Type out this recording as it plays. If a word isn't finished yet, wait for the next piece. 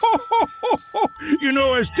You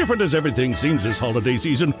know, as different as everything seems this holiday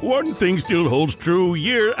season, one thing still holds true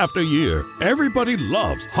year after year. Everybody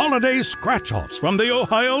loves holiday scratch-offs from the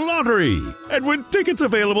Ohio Lottery. And with tickets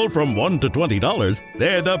available from $1 to $20,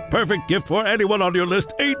 they're the perfect gift for anyone on your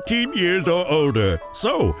list 18 years or older.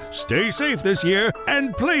 So, stay safe this year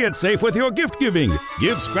and play it safe with your gift giving.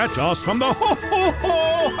 Give scratch-offs from the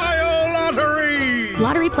Ohio Lottery!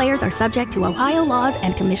 Lottery players are subject to Ohio laws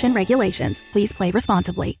and commission regulations. Please play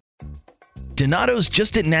responsibly. Donato's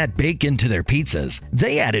just didn't add bacon to their pizzas.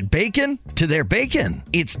 They added bacon to their bacon.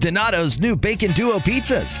 It's Donato's new Bacon Duo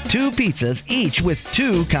pizzas. 2 pizzas, each with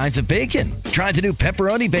 2 kinds of bacon. Try the new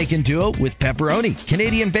Pepperoni Bacon Duo with pepperoni,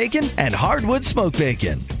 Canadian bacon, and hardwood smoked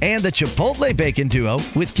bacon. And the Chipotle Bacon Duo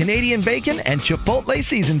with Canadian bacon and Chipotle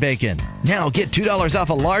seasoned bacon. Now get $2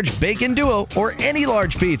 off a large Bacon Duo or any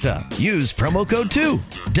large pizza. Use promo code 2.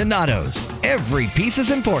 Donato's. Every piece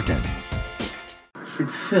is important.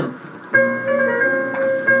 It's simple.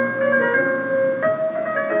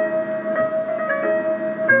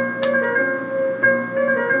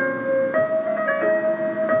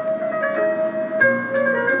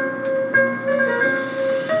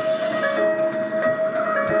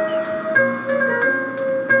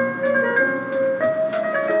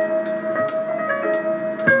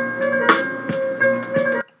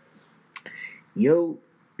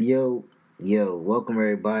 Yo, welcome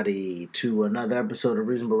everybody to another episode of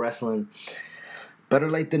Reasonable Wrestling. Better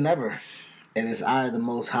late than never. And it's I, the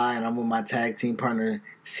Most High, and I'm with my tag team partner,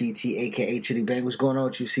 CT, aka Chidi Bang. What's going on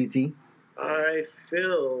with you, CT? I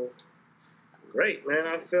feel great, man.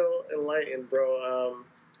 I feel enlightened, bro.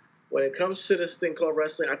 When it comes to this thing called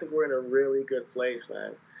wrestling, I think we're in a really good place,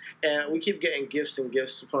 man. And we keep getting gifts and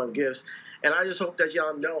gifts upon gifts. And I just hope that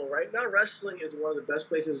y'all know, right now, wrestling is one of the best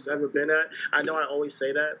places it's ever been at. I know I always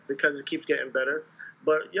say that because it keeps getting better.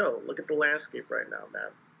 But, yo, look at the landscape right now, man.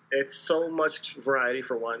 It's so much variety,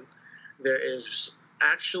 for one. There is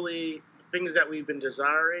actually things that we've been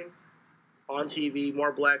desiring on TV,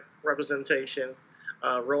 more black representation,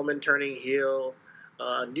 Roman turning heel,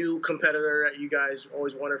 a new competitor that you guys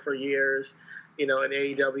always wanted for years, in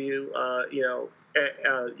AEW,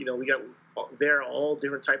 we got there all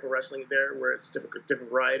different type of wrestling there where it's different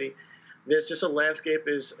variety. There's just a landscape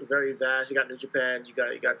is very vast. You got New Japan, you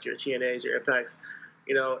got your TNAs, your Impacts.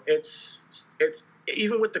 It's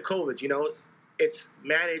even with the COVID, it's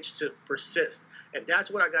managed to persist. And that's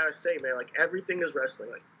what I gotta say, man. Like everything is wrestling.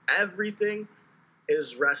 Like everything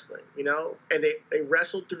is wrestling, And they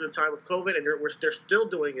wrestled through the time of COVID, and they're still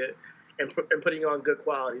doing it and putting on good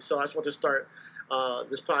quality. So I just want to start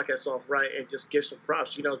this podcast off right and just give some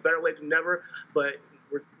props. It's better late than never, but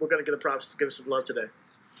we're gonna get the props to give some love today.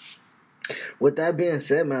 With that being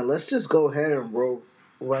said, man, let's just go ahead and roll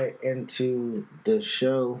right into the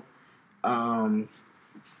show.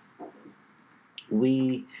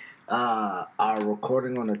 We are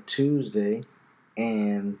recording on a Tuesday,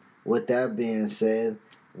 and with that being said,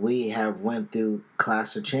 we have went through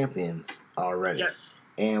Clash of Champions already. Yes.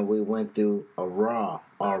 And we went through a Raw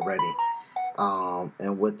already.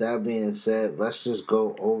 And with that being said, let's just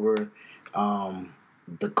go over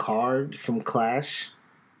the card from Clash,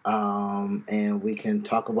 and we can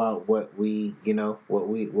talk about what we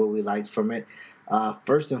liked from it.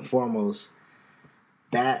 First and foremost,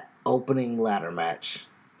 that opening ladder match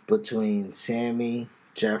between Sammy,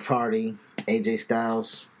 Jeff Hardy, AJ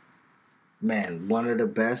Styles, man, one of the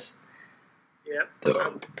best. Yep.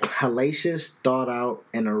 Hellacious, thought out,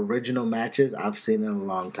 and original matches I've seen in a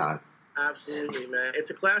long time. Absolutely, man.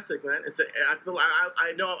 It's a classic, man.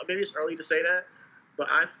 I know maybe it's early to say that, but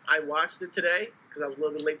I watched it today because I was a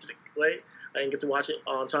little bit late. I didn't get to watch it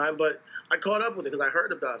on time, but I caught up with it because I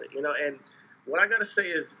heard about it, And what I gotta say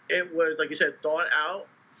is, it was, like you said, thought out,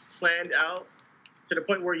 planned out, to the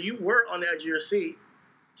point where you were on the edge of your seat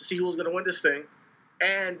to see who was gonna win this thing,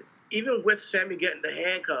 and even with Sammy getting the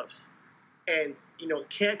handcuffs and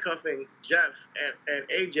handcuffing Jeff and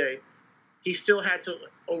AJ. He still had to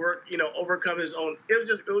overcome his own. It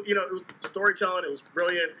was storytelling. It was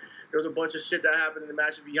brilliant. There was a bunch of shit that happened in the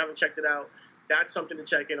match. If you haven't checked it out, that's something to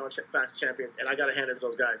check in on Clash of Champions. And I got to hand it to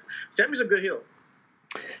those guys. Sammy's a good heel.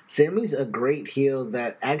 Sammy's a great heel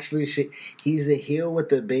that actually he's the heel with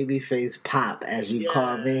the babyface pop, as you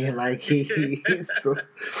call me. Like he's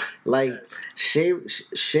like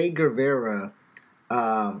Shea Guevara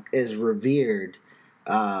is revered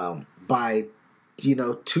by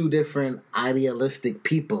two different idealistic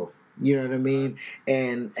people. You know what I mean?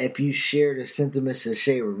 And if you share the sentiments of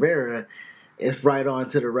Shea Rivera, it's right on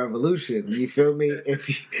to the Revolution. You feel me?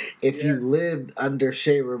 If you lived under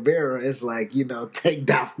Shea Rivera, it's like, take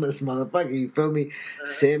down this motherfucker. You feel me?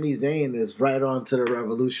 Sami Zayn is right on to the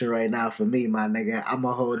Revolution right now for me, my nigga. I'm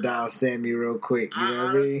gonna hold down Sammy real quick. You know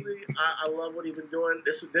what I mean? I love what he's been doing.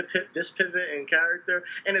 This pivot in character,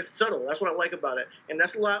 and it's subtle. That's what I like about it, and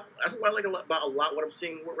that's what I like about what I'm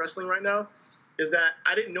seeing with wrestling right now, is that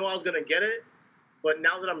I didn't know I was gonna get it. But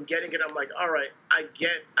now that I'm getting it, I'm like, all right, I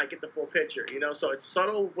get the full picture, So it's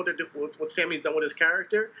subtle what Sammy's done with his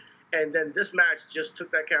character, and then this match just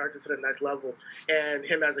took that character to the next level, and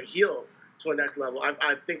him as a heel to a next level.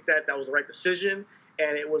 I think that was the right decision,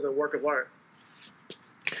 and it was a work of art.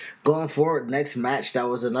 Going forward, next match, that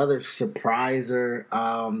was another surpriser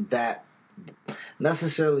that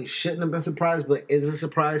necessarily shouldn't have been surprised, but is a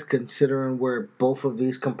surprise considering where both of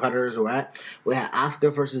these competitors were at. We had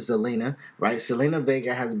Asuka versus Zelina, right? Zelina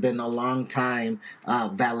Vega has been a long time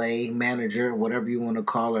valet, manager, whatever you want to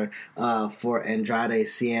call her, for Andrade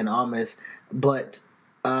Cien Almas, but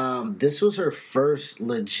this was her first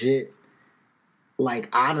legit,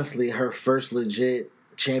 honestly, her first legit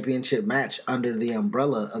championship match under the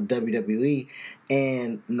umbrella of WWE.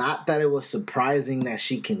 And not that it was surprising that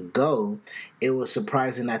she can go, it was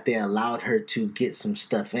surprising that they allowed her to get some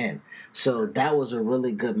stuff in. So that was a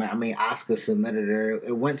really good match. I mean, Asuka submitted her.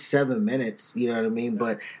 It went 7 minutes, you know what I mean?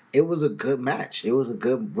 But it was a good match. It was a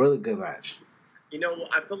really good match.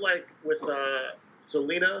 I feel like with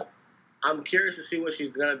Zelina, I'm curious to see what she's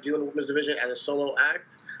going to do in the women's division as a solo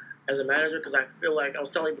act, as a manager, because I feel like, I was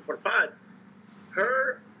telling you before the pod,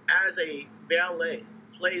 her as a valet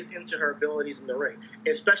plays into her abilities in the ring,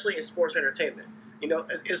 especially in sports entertainment.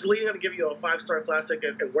 Is Zelina going to give you a 5-star classic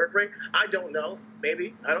and work rate? I don't know.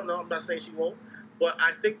 Maybe. I don't know. I'm not saying she won't. But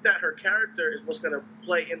I think that her character is what's going to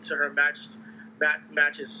play into her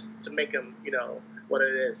matches to make them, what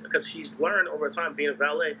it is. Because she's learned over time, being a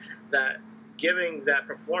valet, that giving that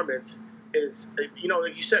performance is, like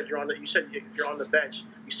you said, if you're on the bench,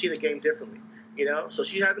 you see the game differently. So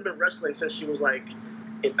she hasn't been wrestling since she was I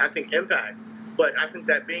think Impact. But I think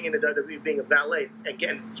that being in the WWE, being a valet and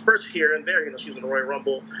getting spurts here and there, she was in the Royal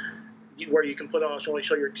Rumble, where you can put on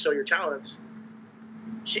show your talents.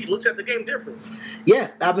 She looks at the game differently.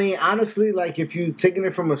 Yeah, I mean, honestly, if you taking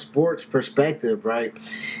it from a sports perspective, right?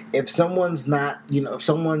 If someone's not,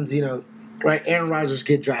 right, Aaron Rodgers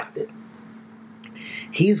get drafted,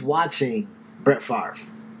 he's watching Brett Favre.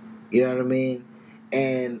 You know what I mean?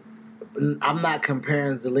 And I'm not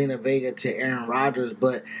comparing Zelina Vega to Aaron Rodgers,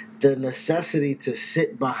 but the necessity to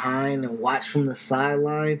sit behind and watch from the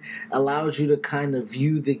sideline allows you to kind of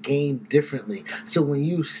view the game differently. So when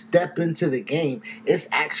you step into the game, it's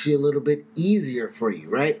actually a little bit easier for you,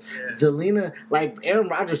 right? Yeah. Zelina, Aaron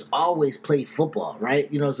Rodgers always played football,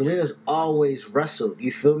 right? Zelina's always wrestled.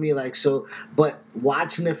 You feel me? But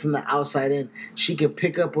watching it from the outside in, she can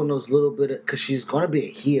pick up on those little bit of, because she's going to be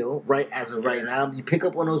a heel, right? As of right now, you pick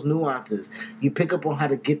up on those nuances. You pick up on how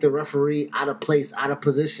to get the referee out of place, out of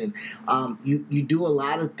position. You do a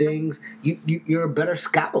lot of things. You're a better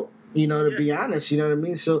scout, to be honest. You know what I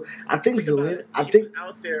mean? So I think Zelina, was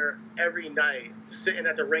out there every night, sitting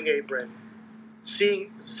at the ring apron,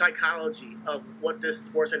 seeing the psychology of what this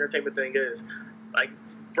sports entertainment thing is,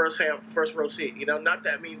 first row seat. Not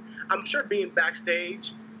that, I'm sure being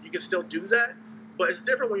backstage, you can still do that, but it's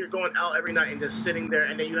different when you're going out every night and just sitting there,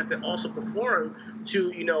 and then you have to also perform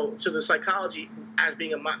to the psychology as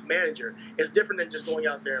being a manager. It's different than just going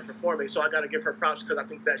out there and performing. So I got to give her props because I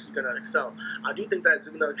think that she's going to excel. I do think that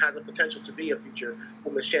Zelina has the potential to be a future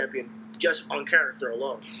women's champion just on character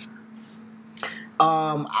alone.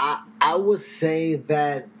 I would say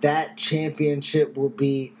that championship will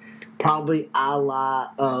be probably a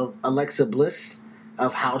la of Alexa Bliss,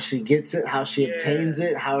 of how she gets it, how she obtains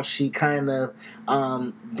it, how she kind of,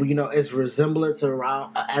 is resemblance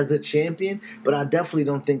around as a champion. But I definitely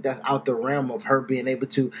don't think that's out the realm of her being able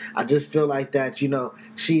to. I just feel like that,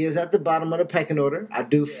 she is at the bottom of the pecking order. I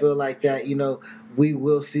do feel like that, we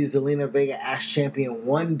will see Zelina Vega as champion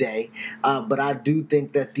one day. But I do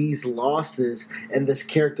think that these losses and this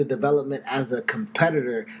character development as a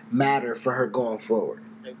competitor matter for her going forward.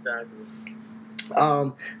 Exactly.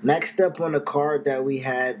 Next up on the card that we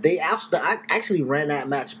had, I actually ran that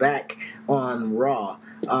match back on Raw.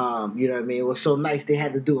 You know what I mean? It was so nice they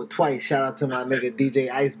had to do it twice. Shout out to my nigga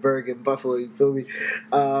DJ Iceberg in Buffalo, you feel me?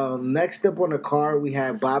 Next up on the card, we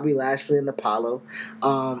had Bobby Lashley and Apollo.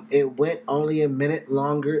 It went only a minute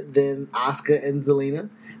longer than Asuka and Zelina,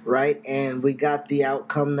 right? And we got the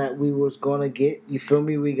outcome that we was going to get. You feel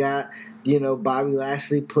me? We got, Bobby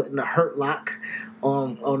Lashley putting a hurt lock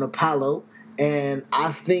on Apollo. And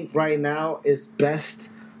I think right now it's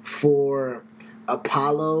best for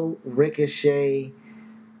Apollo, Ricochet,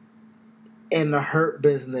 and the Hurt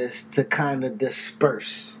Business to kind of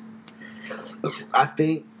disperse. I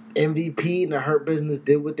think MVP and the Hurt Business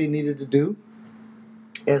did what they needed to do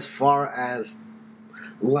as far as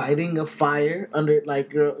lighting a fire under,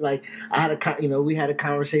 like I had we had a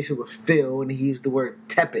conversation with Phil and he used the word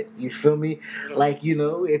tepid. You feel me? Like,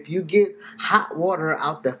 if you get hot water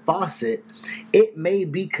out the faucet, it may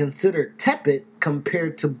be considered tepid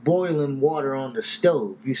compared to boiling water on the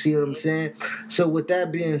stove. You see what I'm saying? So with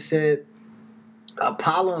that being said,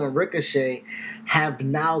 Apollo and Ricochet have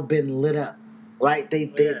now been lit up. Right,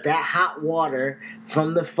 that hot water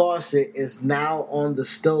from the faucet is now on the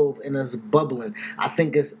stove and is bubbling. I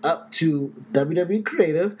think it's up to WWE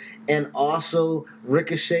Creative and also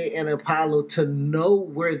Ricochet and Apollo to know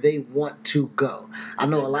where they want to go. I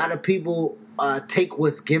know a lot of people take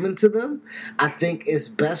what's given to them. I think it's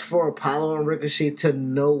best for Apollo and Ricochet to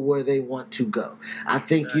know where they want to go. I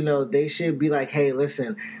think they should be like, hey,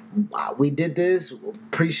 listen. We did this.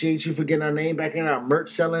 Appreciate you for getting our name back in our merch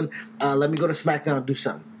selling. Let me go to SmackDown and do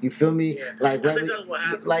something. You feel me? Yeah. Like, I think that's what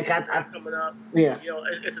happened. Like, coming up. Yeah.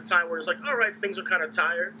 It's a time where it's like, all right, things are kind of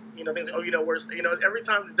tired. Things. Every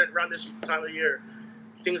time around this time of year,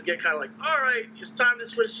 things get kind of like, all right, it's time to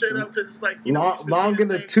switch shit up because it's like long in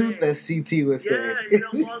the tooth, thing. as CT was saying. Yeah,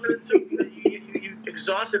 long in the tooth. You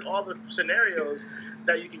exhausted all the scenarios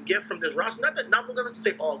that you can get from this roster. Not we're going to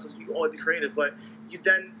say all because you can always be creative, but you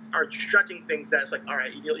then are stretching things that's like, all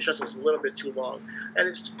right, you stretching this a little bit too long. And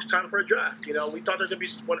it's time for a draft. We thought there was going to be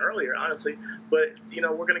one earlier, honestly. But,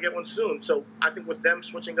 we're going to get one soon. So I think with them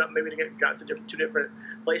switching up, maybe to get guys to two different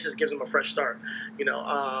places gives them a fresh start.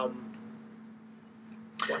 What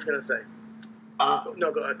was I going to say?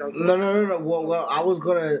 No, go ahead. No. Well, I was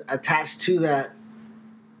going to attach to that.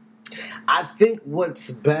 I think what's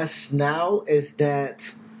best now is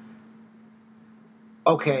that,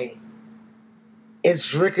 okay,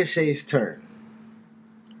 it's Ricochet's turn.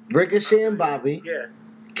 Ricochet and Bobby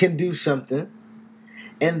can do something.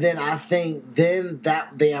 And then I think that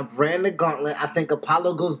they have ran the gauntlet. I think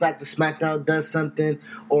Apollo goes back to SmackDown, does something,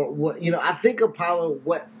 or what I think Apollo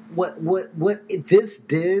what this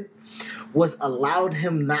did was allowed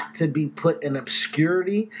him not to be put in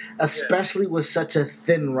obscurity, especially with such a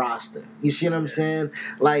thin roster. You see what I'm saying?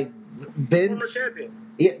 Like Vince. Former champion.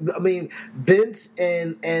 Yeah, I mean Vince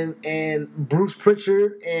and Bruce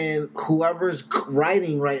Pritchard and whoever's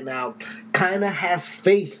writing right now kind of has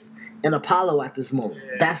faith in Apollo at this moment.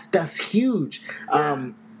 Yeah. That's huge.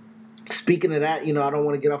 Yeah. Speaking of that, I don't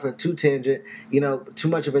want to get off on too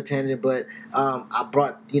much of a tangent, but I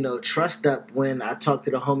brought trust up when I talked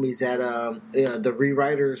to the homies at the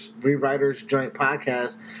Rewriters Joint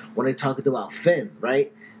Podcast when they talked about Finn,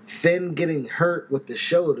 right? Finn getting hurt with the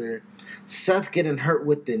shoulder, Seth getting hurt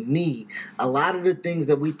with the knee. A lot of the things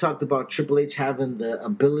that we talked about Triple H having the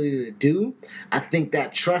ability to do, I think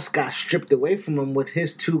that trust got stripped away from him with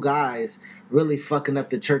his two guys really fucking up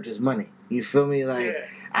the church's money. You feel me? Like,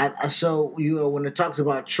 so when it talks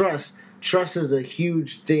about trust is a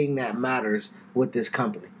huge thing that matters with this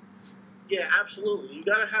company. Yeah, absolutely. You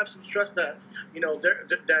gotta have some trust that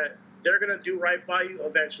they're gonna do right by you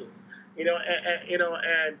eventually.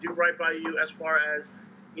 And do right by you as far as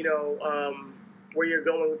where you're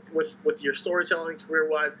going with your storytelling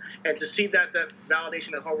career-wise, and to see that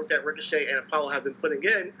validation and hard work that Ricochet and Apollo have been putting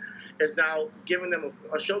in is now giving them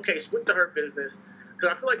a showcase with the Hurt Business,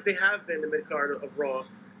 because I feel like they have been the mid-card of Raw,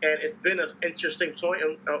 and it's been an interesting point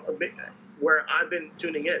where I've been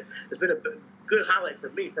tuning in. It's been a good highlight for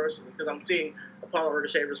me personally, because I'm seeing Apollo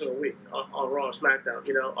Ricochet every single week on Raw and SmackDown.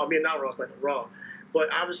 Not Raw, SmackDown, Raw. But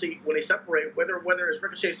obviously, when they separate, whether it's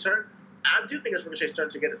Ricochet's turn, I do think it's Ricochet's turn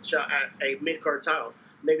to get a shot at a mid-card title.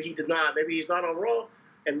 Maybe he did not. Maybe he's not on Raw,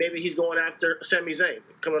 and maybe he's going after Sami Zayn.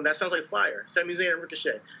 Come on, that sounds like fire. Sami Zayn and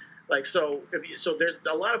Ricochet. So there's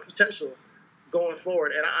a lot of potential going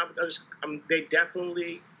forward, and they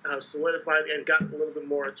definitely solidified and got a little bit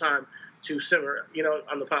more time to simmer,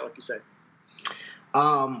 on the pot, like you say.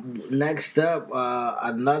 Next up,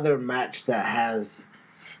 another match that has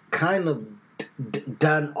kind of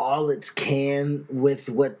done all it can with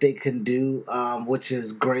what they can do, which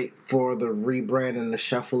is great for the rebrand and the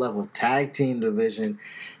shuffle of a tag team division.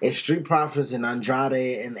 It's Street Profits and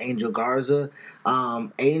Andrade and Angel Garza.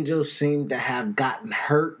 Angel seemed to have gotten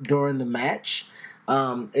hurt during the match.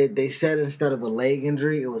 They said instead of a leg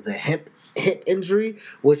injury, it was a hip injury,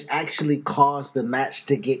 which actually caused the match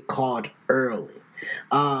to get called early.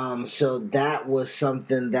 So that was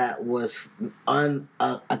something that was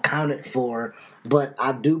unaccounted for, but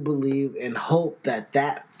I do believe and hope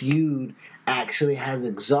that feud actually has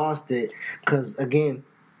exhausted, because again,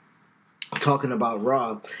 talking about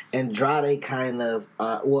Raw, Andrade kind of,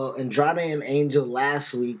 Andrade and Angel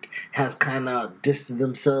last week has kind of distanced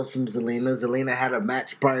themselves from Zelina. Zelina had a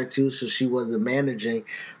match prior to, so she wasn't managing.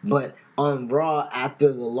 But on Raw,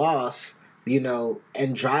 after the loss,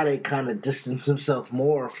 Andrade kind of distanced himself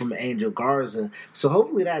more from Angel Garza. So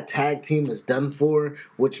hopefully that tag team is done for,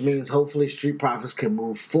 which means hopefully Street Profits can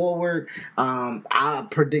move forward. I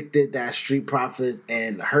predicted that Street Profits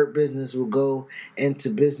and Hurt Business will go into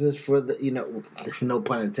business for the, no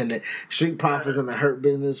pun intended, Street Profits and the Hurt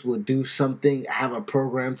Business will do something, have a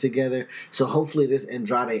program together. So hopefully this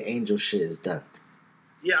Andrade Angel shit is done.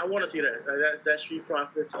 Yeah, I want to see that. That Street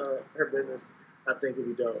Profits, Hurt Business, I think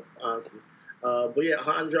would be dope, honestly. But yeah,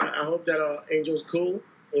 Andrade, I hope that Angel's cool.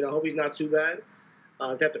 I hope he's not too bad.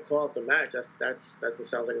 They have to call off the match. That sounds like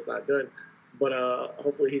it's not good. But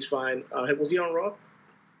hopefully he's fine. Was he on Raw?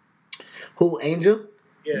 Who, Angel?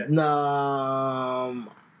 Yeah. No,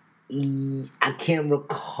 I can't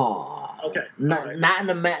recall. Okay. Not right. not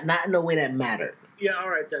in the way that mattered. Yeah.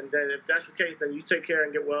 All right then. Then if that's the case, then you take care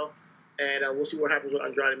and get well, and we'll see what happens with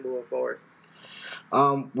Andrade moving forward.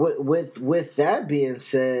 With that being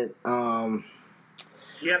said,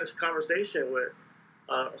 you had a conversation with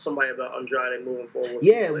somebody about Andrade moving forward.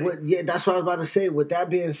 Yeah, that's what I was about to say. With that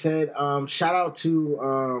being said, shout out to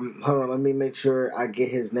hold on, let me make sure I get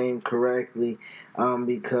his name correctly,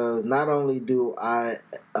 because not only do I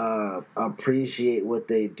appreciate what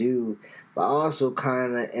they do, but also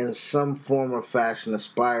kind of in some form or fashion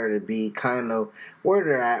aspire to be kind of where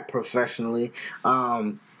they're at professionally.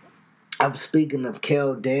 I'm speaking of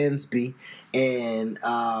Kel Dansby, and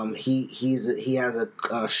he has a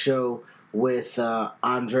show with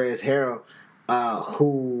Andreas Harrell,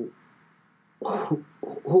 who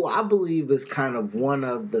I believe is kind of one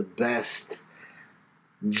of the best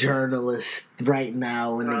journalists right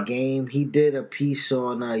now in the game. He did a piece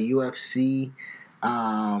on UFC.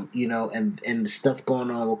 And the stuff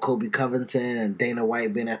going on with Kobe Covington and Dana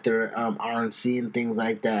White being at their RNC and things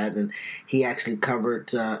like that, and he actually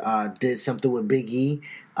did something with Big E,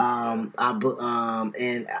 and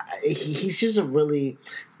he's just a really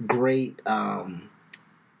great,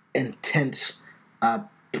 intense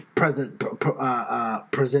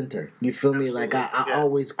presenter. You feel me? Like I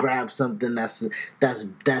always grab something that's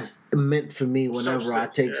meant for me whenever I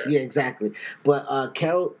take. Yeah, exactly. But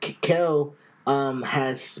Kel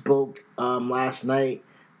has spoke last night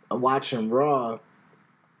watching Raw,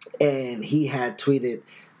 and he had tweeted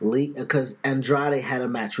Lee, because Andrade had a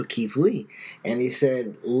match with Keith Lee, and he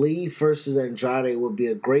said Lee versus Andrade would be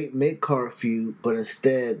a great mid-card feud, but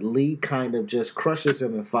instead Lee kind of just crushes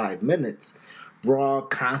him in 5 minutes. Raw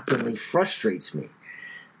constantly frustrates me.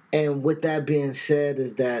 And with that being said,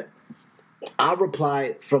 is that I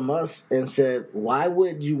replied from us and said, why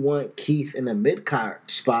would you want Keith in a mid-card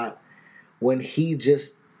spot when he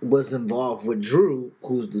just was involved with Drew,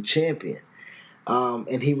 who's the champion?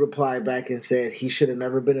 And he replied back and said he should have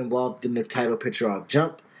never been involved in the title picture off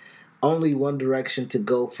jump. Only one direction to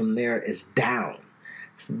go from there is down.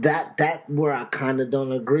 So that where I kind of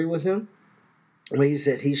don't agree with him. When he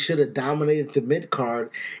said he should have dominated the mid-card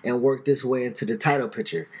and worked his way into the title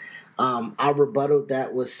picture. I rebutted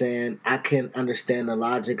that with saying I can understand the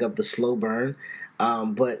logic of the slow burn.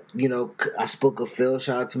 But, I spoke of Phil.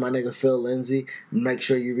 Shout out to my nigga Phil Lindsay. Make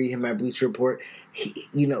sure you read him at Bleacher Report.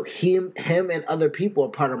 Him and other people are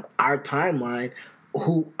part of our timeline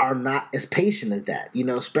who are not as patient as that.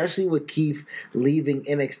 Especially with Keith leaving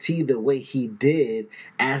NXT the way he did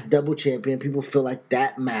as double champion. People feel like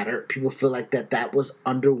that mattered. People feel like that was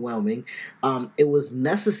underwhelming. It was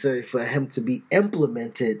necessary for him to be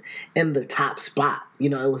implemented in the top spot.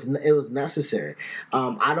 It was necessary.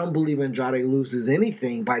 I don't believe Andrade loses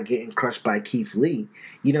anything by getting crushed by Keith Lee.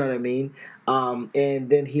 You know what I mean? And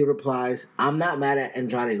then he replies, I'm not mad at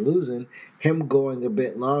Andrade losing. Him going a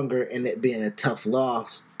bit longer and it being a tough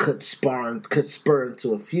loss could spur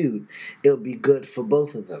into a feud. It'll be good for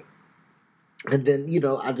both of them. And then,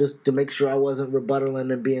 I just, to make sure I wasn't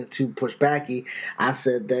rebuttaling and being too pushbacky, I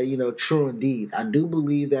said that, true indeed. I do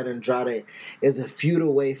believe that Andrade is a feud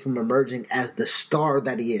away from emerging as the star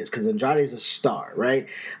that he is, because Andrade is a star, right?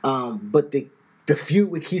 But the feud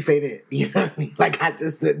with Keith ain't it, you know what I mean? Like I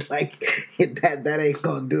just said, that ain't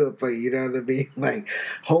gonna do it for you, you know what I mean? Like,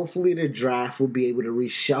 hopefully the draft will be able to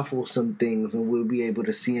reshuffle some things, and we'll be able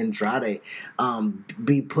to see Andrade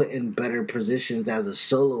be put in better positions as a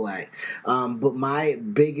solo act. But my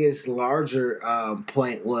biggest, larger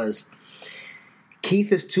point was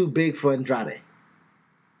Keith is too big for Andrade.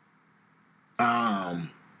 I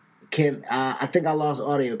think I lost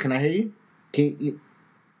audio. Can I hear you?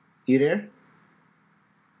 You there?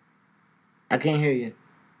 I can't hear you.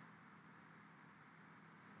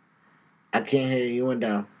 I can't hear you. You went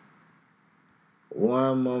down.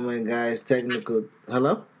 One moment, guys. Technical.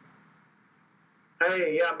 Hello?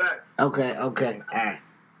 Hey, yeah, I'm back. Okay. All right.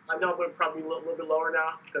 I know I'm probably a little bit lower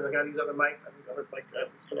now because I got these other mic. I think other mic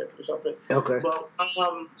got disconnected or something. Okay. But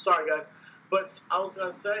sorry guys. But I was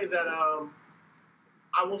gonna say that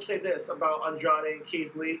I will say this about Andrade and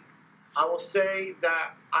Keith Lee. I will say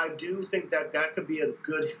that I do think that could be a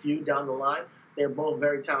good feud down the line. They're both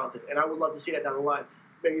very talented, and I would love to see that down the line,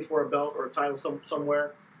 maybe for a belt or a title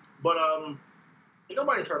somewhere. But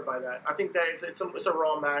nobody's hurt by that. I think that it's a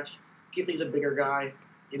Raw match. Keith Lee's a bigger guy.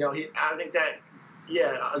 I think that.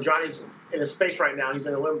 Yeah, Andrade's in a space right now. He's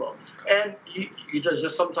in a limbo. And you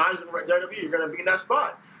just sometimes in WWE, you're going to be in that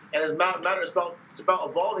spot. And it's about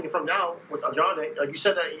evolving from now with Andrade. Like you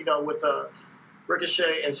said that, with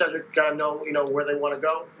Ricochet and Cedric got to know, where they want to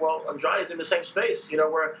go. Well, Andrade's in the same space,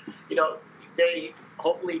 where, they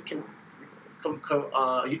hopefully can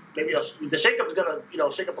maybe the shakeup is going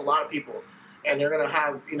to, shake up a lot of people. And they're going to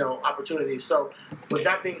have, opportunities. So, with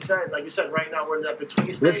that being said, like you said, right now we're in that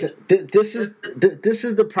between stage. Listen, this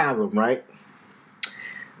is the problem, right?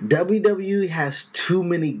 WWE has too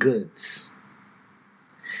many goods.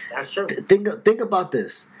 That's true. Think about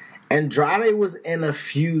this. Andrade was in a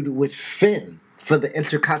feud with Finn for the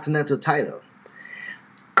Intercontinental title.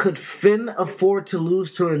 Could Finn afford to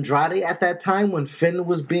lose to Andrade at that time when Finn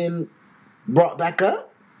was being brought back up?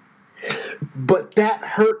 But that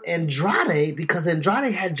hurt Andrade because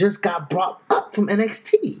Andrade had just got brought up from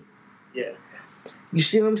NXT. Yeah. You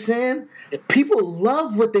see what I'm saying? Yeah. People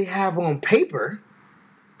love what they have on paper,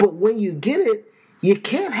 but when you get it, you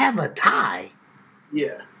can't have a tie.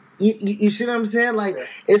 Yeah. You see what I'm saying? Like,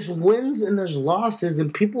 it's wins and there's losses,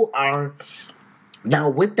 and people are... Now,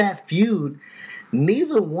 with that feud,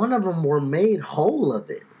 neither one of them were made whole of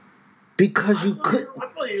it. Because you could... I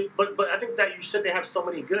feel you, but I think that you said they have so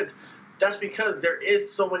many goods. That's because there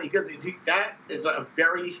is so many goods. That is a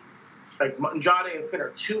very... Like, Andrade and Finn are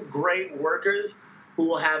two great workers who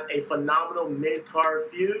will have a phenomenal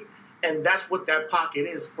mid-card feud, and that's what that pocket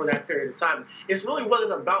is for that period of time. It really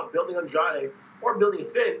wasn't about building Andrade or building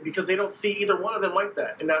Finn because they don't see either one of them like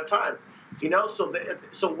that in that time.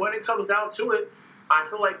 So when it comes down to it, I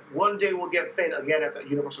feel like one day we'll get Finn again at the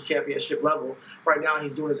Universal Championship level. Right now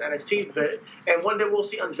he's doing his NXT bit, and one day we'll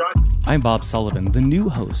see Andrade. I'm Bob Sullivan, the new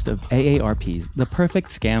host of AARP's The Perfect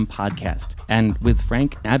Scam podcast. And with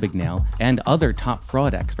Frank Abagnale and other top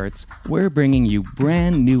fraud experts, we're bringing you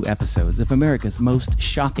brand new episodes of America's most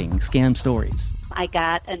shocking scam stories. I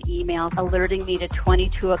got an email alerting me to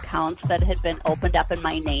 22 accounts that had been opened up in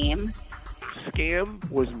my name. Scam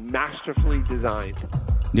was masterfully designed.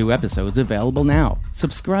 New episodes available now.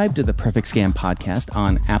 Subscribe to the Perfect Scam podcast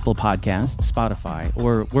on Apple Podcasts, Spotify,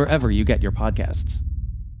 or wherever you get your podcasts.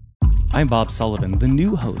 I'm Bob Sullivan, the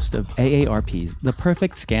new host of AARP's The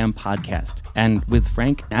Perfect Scam podcast. And with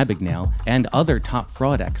Frank Abagnale and other top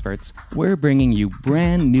fraud experts, we're bringing you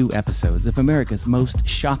brand new episodes of America's most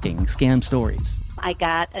shocking scam stories. I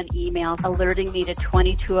got an email alerting me to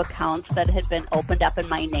 22 accounts that had been opened up in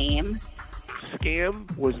my name.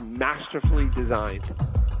 Scam was masterfully designed.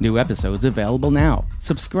 New episodes available now.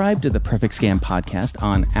 Subscribe to the Perfect Scam podcast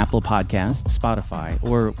on Apple Podcasts, Spotify,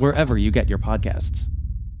 or wherever you get your podcasts.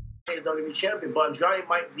 WWE champion, but Andrade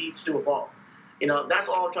might need to evolve. That's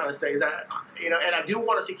all I'm trying to say is that, and I do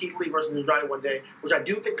want to see Keith Lee versus Andrade one day, which I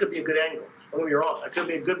do think could be a good angle. Don't get me wrong. It could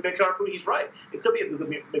be a good mid-card feud. He's right. It could be a good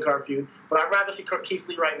mid-card feud, but I'd rather see Keith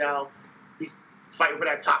Lee right now be fighting for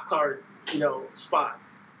that top card, spot.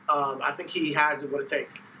 I think he has what it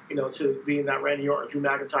takes, to be in that Randy Orton, Drew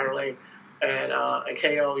McIntyre lane, and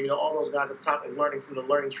KO, all those guys at the top and learning from the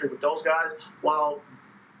learning tree with those guys while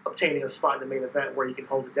obtaining a spot in the main event where he can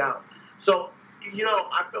hold it down. So,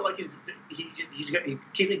 I feel like he's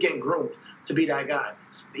getting groomed to be that guy.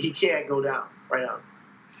 He can't go down right now.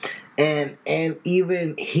 And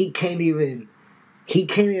even he can't even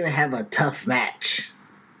have a tough match.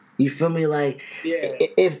 You feel me? Like, yeah.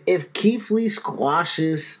 If Keith Lee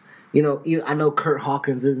squashes, I know Kurt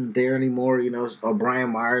Hawkins isn't there anymore, or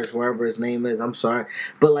Brian Myers, wherever his name is, I'm sorry.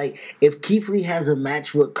 But, like, if Keith Lee has a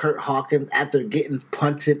match with Kurt Hawkins after getting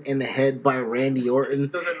punted in the head by Randy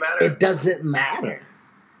Orton, it doesn't matter.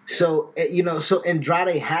 So, so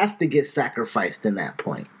Andrade has to get sacrificed in that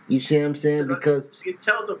point. You see what I'm saying? Because it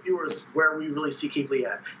tells the viewers where we really see Keith Lee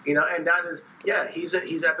at, and that is, he's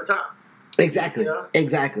at the top. Exactly. Yeah.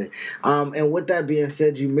 Exactly. And with that being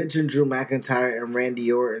said, you mentioned Drew McIntyre and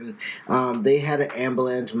Randy Orton. They had an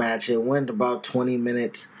ambulance match. It went about 20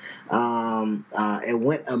 minutes. It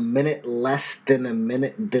went a minute less than the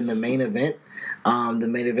main event. The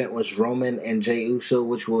main event was Roman and Jey Uso,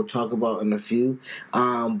 which we'll talk about in a few.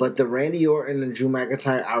 But the Randy Orton and Drew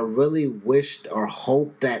McIntyre, I really wished or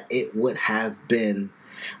hoped that it would have been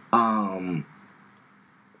I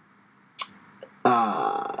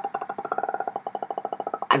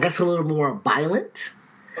guess a little more violent.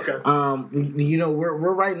 Okay.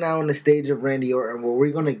 We're right now in the stage of Randy Orton where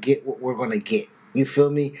we're gonna get what we're gonna get. You feel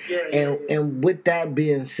me? Yeah. And with that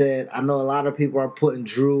being said, I know a lot of people are putting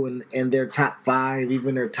Drew in their top 5,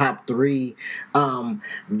 even their top 3.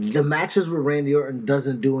 The matches with Randy Orton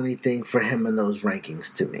doesn't do anything for him in those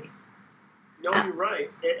rankings to me. No, you're right.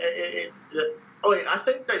 I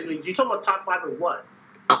think that you're talking about top 5 of what?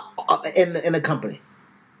 In the company.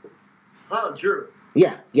 Oh, Drew.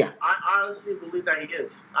 Yeah. I honestly believe that he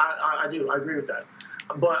is. I do. I agree with that.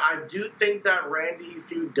 But I do think that Randy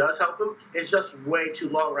feud does help him. It's just way too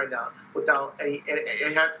long right now without any.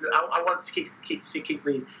 It has to. I want to see Keith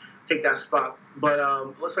Lee take that spot, but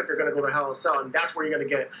looks like they're going to go to Hell in a Cell, and that's where you're going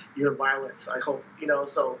to get your violence. I hope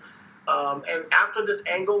So, and after this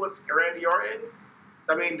angle with Randy Orton,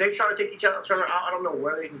 I mean, they try to take each other out. I don't know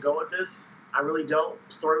where they can go with this. I really don't.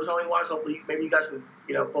 Storytelling wise, hopefully, maybe you guys can,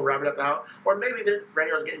 go wrap it up the house. Or maybe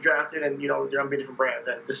Randy Orton's getting drafted and, they're going to be different brands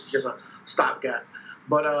and this is just a stopgap.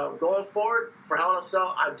 But going forward, for Hell in a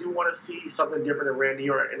Cell, I do want to see something different than Randy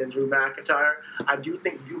Orton and Drew McIntyre. I do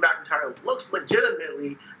think Drew McIntyre looks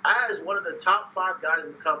legitimately as one of the top 5 guys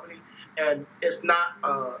in the company, and it's not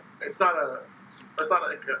a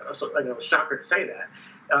shocker to say that.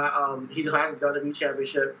 He has the WWE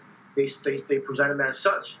Championship. They present him as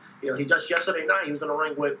such. He just yesterday night he was in the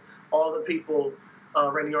ring with all the people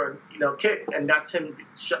Randy Orton kicked, and that's him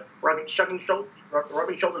rubbing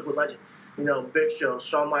shoulders with legends. Big Show,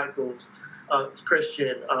 Shawn Michaels,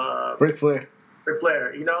 Christian, Ric Flair.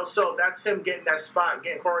 So that's him getting that spot,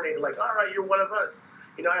 getting coronated. Like, all right, you're one of us.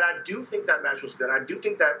 And I do think that match was good. I do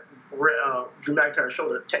think that Drew McIntyre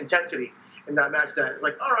showed intensity in that match. That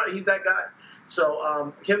like, all right, he's that guy.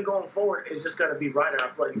 So him going forward is just gonna be right. I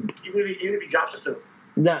feel like even if he drops us to him.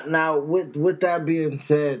 Now, with that being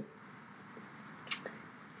said,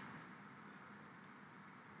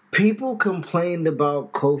 people complained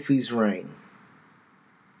about Kofi's reign.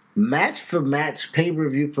 Match for match,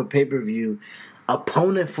 pay-per-view for pay-per-view,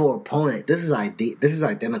 opponent for opponent. This is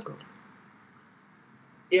identical.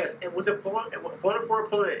 Yes, and with opponent for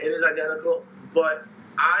opponent, it is identical. But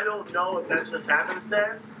I don't know if that's just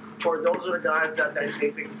happenstance or those are the guys that they see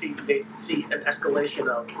an escalation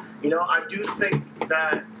of. I do think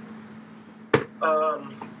that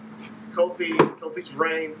Kofi's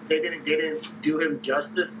reign, they didn't do him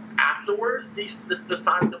justice afterwards. This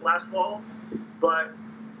time the last fall, but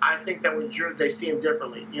I think that with Drew they see him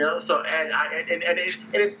differently. So and it's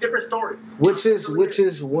different stories. Which is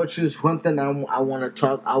one thing I want to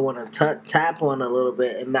talk. I want to tap on a little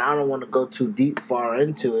bit, and I don't want to go too far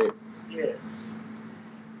into it. Yeah.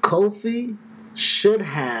 Kofi should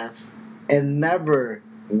have and never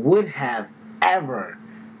would have ever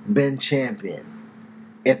been champion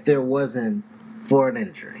if there wasn't for an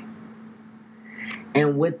injury.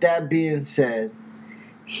 And with that being said,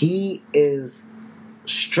 he is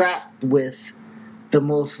strapped with the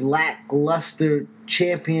most lackluster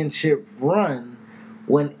championship run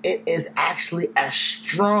when it is actually as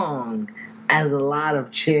strong as a lot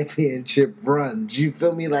of championship runs. You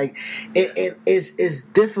feel me? Like it's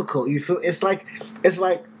difficult. You feel it's like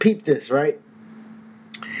peep this, right?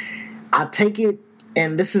 I take it,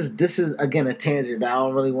 and this is again a tangent that I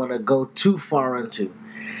don't really want to go too far into.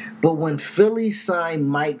 But when Philly signed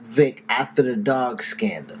Mike Vick after the dog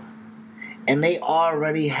scandal, and they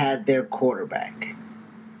already had their quarterback,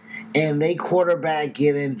 and they quarterback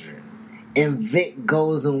get injured, and Vick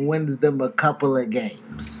goes and wins them a couple of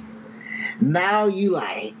games. Now you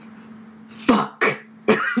like, fuck.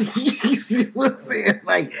 You see what I'm saying?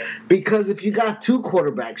 Like, because if you got 2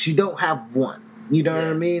 quarterbacks, you don't have one. You know what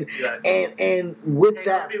I mean? Exactly. And with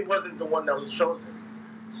that, Kofi wasn't the one that was chosen.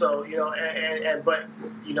 So but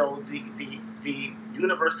the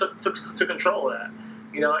universe took control of that.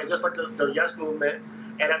 And just like the Yes movement,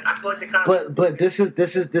 and I feel like they kind of. But this is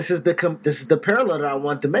the parallel that I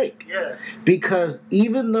want to make. Yeah. Because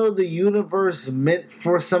even though the universe meant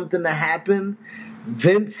for something to happen,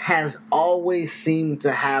 Vince has always seemed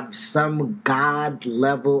to have some God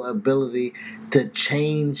level ability to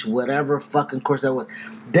change whatever fucking course that was.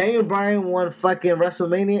 Daniel Bryan won fucking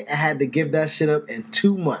WrestleMania and had to give that shit up in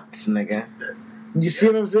 2 months, nigga. You see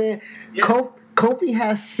what I'm saying? Yeah. Kofi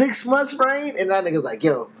has 6 months reign, and that nigga's like,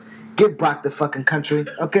 yo, get Brock the fucking country,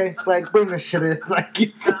 okay? Like, bring this shit in. Like,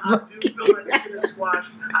 you feel I do feel like they should have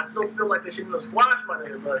squashed. I still feel like they shouldn't have squashed my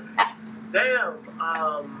nigga, but damn,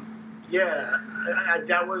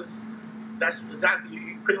 that's exactly,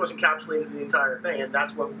 you pretty much encapsulated the entire thing, and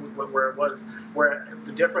that's where it was. Where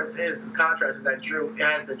the difference is, the contrast is that Drew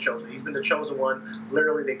has been chosen. He's been the chosen one.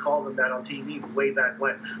 Literally, they called him that on TV way back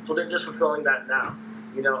when. So they're just fulfilling that now.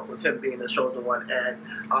 You know, with him being the chosen one, and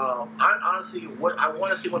I honestly, I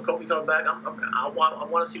want to see when Kofi comes back. I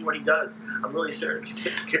want to see what he does. I'm really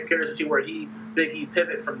curious to see where Big E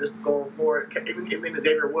pivot from this going forward. Even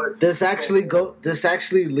Xavier Woods. This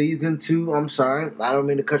actually leads into. I'm sorry, I don't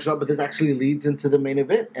mean to cut you off, but this actually leads into the main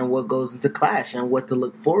event and what goes into Clash and what to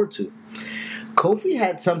look forward to. Kofi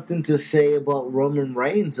had something to say about Roman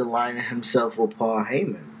Reigns aligning himself with Paul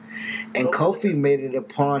Heyman. And Kofi made it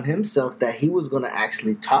upon himself that he was going to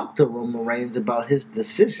actually talk to Roman Reigns about his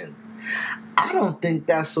decision. I don't think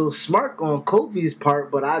that's so smart on Kofi's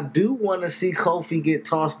part, but I do want to see Kofi get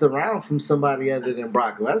tossed around from somebody other than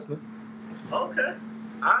Brock Lesnar. Okay.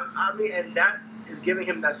 I mean, and that is giving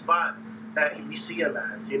him that spot that we see him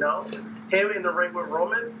as, you know? Him in the ring with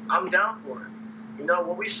Roman, I'm down for it. You know,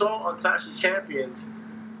 what we saw on Clash of Champions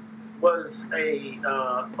was a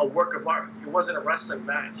work of art. It wasn't a wrestling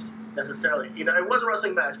match necessarily. You know, it was a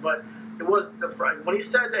wrestling match, but it was when he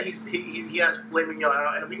said that he has flaming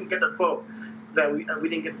yard, and we can get the quote that we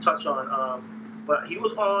didn't get to touch on. But he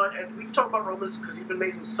was on, and we can talk about Roman because he's been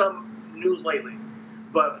making some news lately.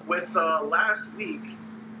 But with last week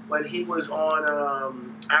when he was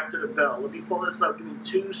on After the Bell, let me pull this up. Give me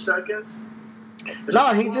 2 seconds.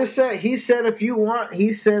 No, he said if you want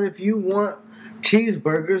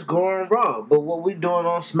cheeseburgers, go on Raw. But what we doing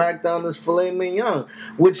on SmackDown is filet mignon,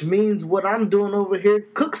 which means what I'm doing over here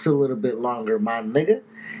cooks a little bit longer, my nigga.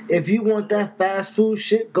 If you want that fast food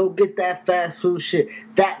shit, go get that fast food shit.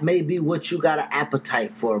 That may be what you got an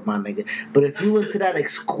appetite for, my nigga. But if you into that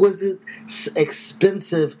exquisite,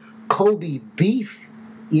 expensive Kobe beef,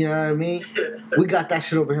 you know what I mean? We got that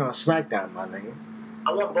shit over here on SmackDown, my nigga.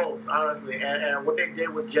 I want both, honestly. And what they did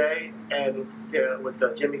with Jay and with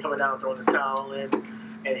Jimmy coming down throwing the towel in,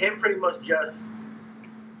 and him pretty much just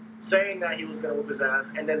saying that he was going to whip his ass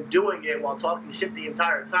and then doing it while talking shit the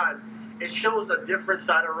entire time, it shows a different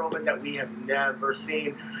side of Roman that we have never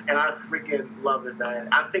seen, and I freaking love it, man.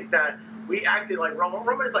 I think that we acted like Roman.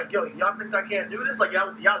 Roman is like, yo, y'all think I can't do this? Like,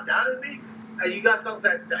 y'all doubted me? And you guys thought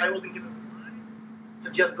that I wasn't giving to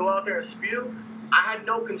just go out there and spew? I had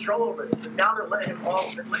no control over this, and now they're letting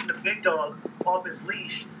the big dog off his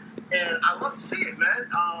leash, and I love to see it, man.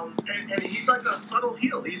 And he's like a subtle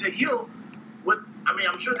heel. He's a heel with. I mean,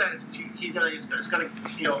 I'm sure that it's gonna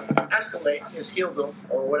escalate his heeldom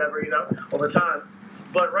or whatever, over time.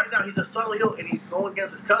 But right now he's a subtle heel, and he's going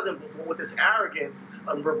against his cousin with this arrogance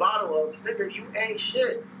and bravado of, nigga, you ain't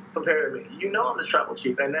shit compared to me. You know I'm the tribal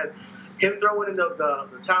chief, and then him throwing in the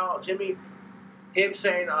towel, Jimmy. Him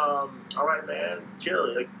saying, all right, man,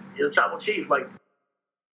 chill, like, you're the tribal chief. Like,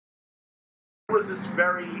 it was this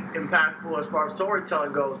very impactful as far as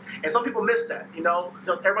storytelling goes. And some people missed that,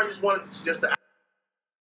 So everybody just wanted to just to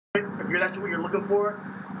if that's what you're looking for,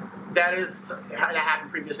 that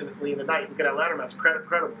happened previously in the night. Look at that ladder match,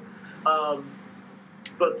 incredible.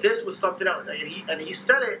 But this was something else. And he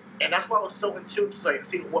said it, and that's why I was so in tune to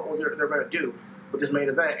see what they're going to do with this main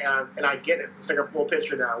event, and I get it. It's like a full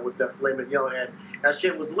picture now with that filet mignon, and that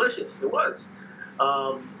shit was delicious. It was.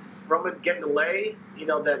 Roman getting the lay,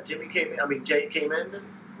 that Jay came in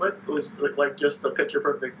with. It was like just a picture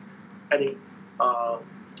perfect ending of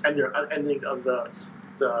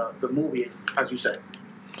the movie, as you say.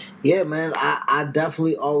 Yeah, man, I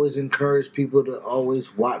definitely always encourage people to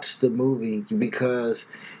always watch the movie because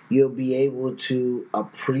you'll be able to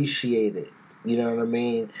appreciate it. You know what I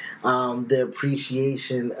mean? The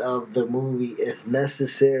appreciation of the movie is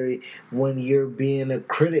necessary when you're being a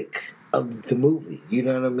critic of the movie. You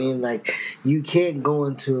know what I mean? Like, you can't go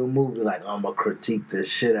into a movie like, I'm going to critique the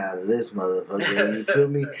shit out of this motherfucker. You feel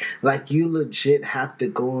me? Like, you legit have to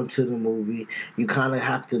go into the movie. You kind of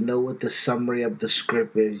have to know what the summary of the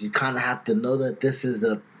script is. You kind of have to know that this is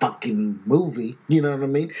a fucking movie. You know what I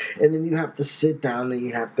mean? And then you have to sit down and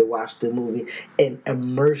you have to watch the movie and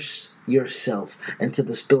immerse yourself into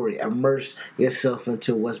the story. Immerse yourself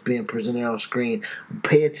into what's being presented on screen.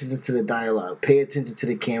 Pay attention to the dialogue. Pay attention to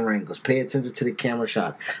the camera angles. Pay attention to the camera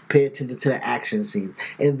shots. Pay attention to the action scenes.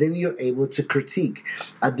 And then you're able to critique.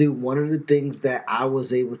 One of the things that I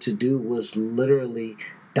was able to do was literally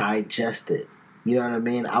digest it. You know what I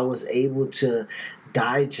mean? I was able to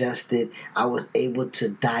digest it, I was able to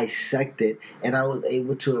dissect it, and I was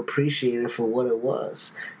able to appreciate it for what it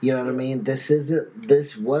was. You know what I mean?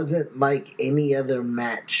 This wasn't like any other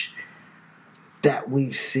match that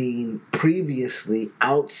we've seen previously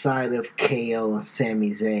outside of KO and Sami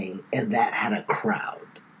Zayn, and that had a crowd.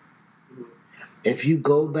 If you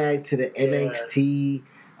go back to the NXT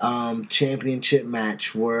championship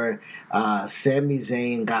match where Sami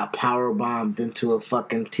Zayn got powerbombed into a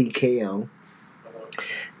fucking TKO,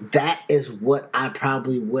 that is what I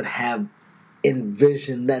probably would have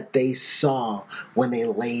envisioned that they saw when they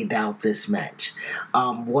laid out this match.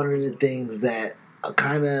 One of the things that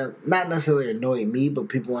kind of not necessarily annoyed me, but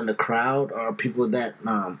people in the crowd or people that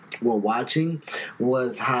were watching,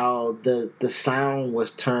 was how the sound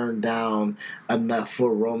was turned down enough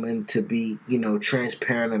for Roman to be,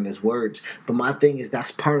 transparent in his words. But my thing is,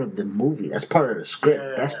 that's part of the movie. That's part of the script.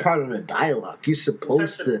 Yeah. That's part of the dialogue. You're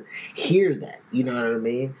supposed to hear that. You know what I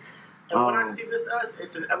mean? And what I see this as,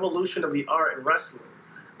 it's an evolution of the art in wrestling.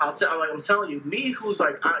 I'm telling you, me who's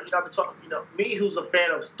I've been talking, me who's a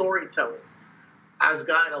fan of storytelling, has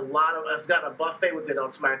gotten a buffet with it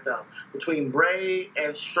on SmackDown between Bray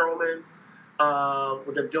and Strowman.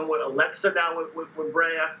 What they're doing with Alexa now with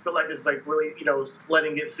Bray, I feel like it's really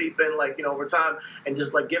letting it seep in over time and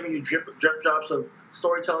just giving you drip drops of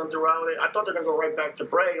storytelling throughout it. I thought they're gonna go right back to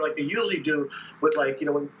Bray like they usually do with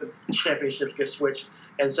when the championships get switched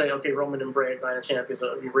and say, okay, Roman and Bray are champions,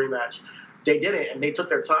 a rematch. They did it, and they took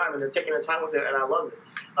their time, and they're taking their time with it, and I love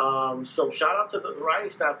it. So shout out to the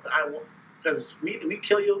writing staff. Because we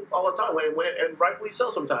kill you all the time, and rightfully so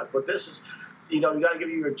sometimes. But this is, you got to give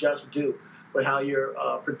you your just due with how you're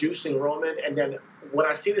producing Roman. And then what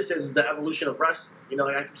I see this is the evolution of wrestling.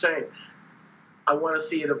 Like I keep saying, I want to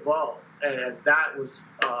see it evolve. And that was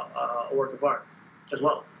a work of art as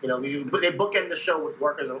well. They bookend the show with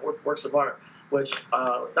works of art. Which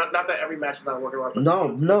not that every match is not a work of art.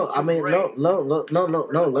 No. I mean,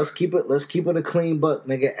 no. Let's keep it a clean book,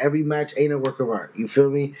 nigga. Every match ain't a work of art. You feel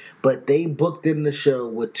me? But they booked in the show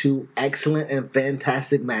with 2 excellent and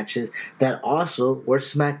fantastic matches that also were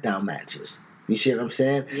SmackDown matches. You see what I'm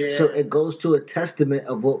saying? Yeah. So it goes to a testament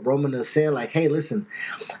of what Roman is saying. Like, hey, listen,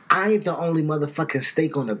 I ain't the only motherfucking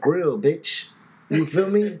steak on the grill, bitch. You feel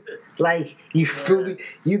me? You feel me?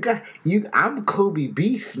 I'm Kobe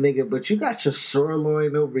beef, nigga, but you got your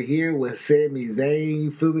sirloin over here with Sami Zayn,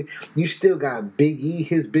 you feel me? You still got Big E,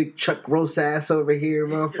 his big Chuck roast ass over here,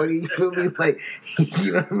 motherfucker, you feel me?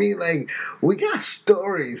 You know what I mean? We got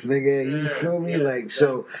stories, nigga, you feel me?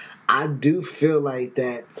 So I do feel like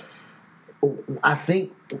that. I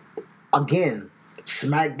think, again,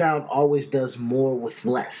 SmackDown always does more with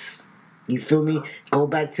less. You feel me? Go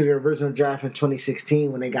back to the original draft in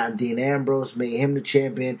 2016 when they got Dean Ambrose, made him the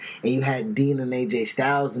champion, and you had Dean and AJ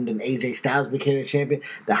Styles, and then AJ Styles became the champion.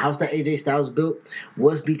 The house that AJ Styles built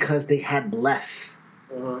was because they had less.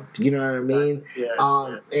 You know what I mean?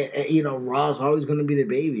 Raw's always going to be the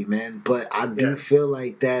baby, man. But I do feel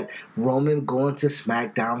like that Roman going to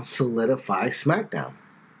SmackDown solidifies SmackDown.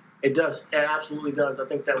 It does. It absolutely does. I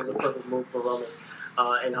think that was a perfect move for Roman.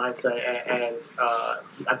 In hindsight, and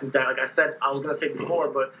I think that, like I said, I was going to say before,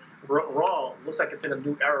 but Raw looks like it's in a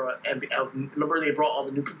new era. And remember they brought all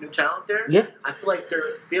the new talent there? Yeah. I feel like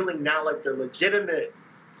they're feeling now like they're legitimate.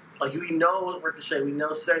 We know Ricochet, we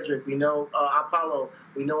know Cedric, we know Apollo,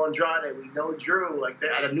 we know Andrade, we know Drew.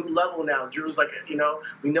 They're at a new level now. Drew's we know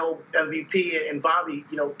MVP and Bobby,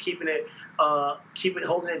 keeping it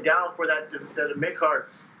holding it down for the mid card.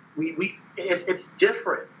 It's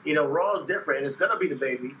different. Raw is different, and it's gonna be the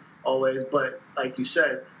baby always. But like you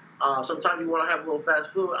said, sometimes you want to have a little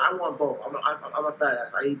fast food. I want both. I'm a fat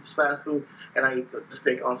ass. I eat this fast food and I eat the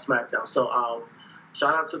steak on SmackDown. So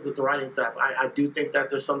shout out to the writing staff. I do think that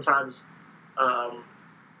there's sometimes. I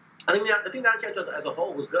think that change as a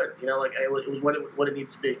whole was good. It was what it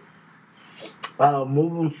needs to be.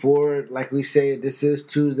 Moving forward, like we say, this is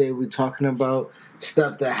Tuesday. We're talking about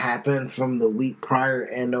stuff that happened from the week prior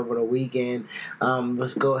and over the weekend.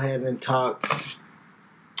 Let's go ahead and talk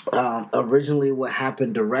originally what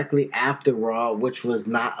happened directly after Raw, which was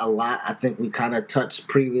not a lot. I think we kind of touched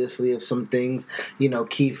previously of some things.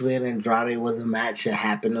 Keith Lee and Andrade was a match that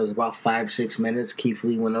happened. It was about 5-6 minutes. Keith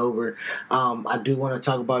Lee went over. I do want to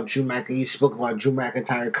talk about Drew McIntyre. You spoke about Drew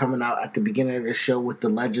McIntyre coming out at the beginning of the show with the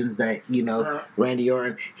legends that, Randy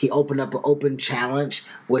Orton. He opened up an open challenge,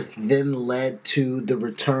 which then led to the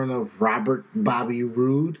return of Robert Bobby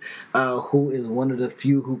Roode, who is one of the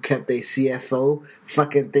few who kept a CFO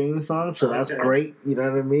fucking theme song, so that's great. You know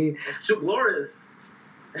what I mean? It's too glorious.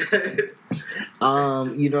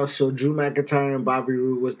 So Drew McIntyre and Bobby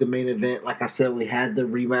Roode was the main event. Like I said, we had the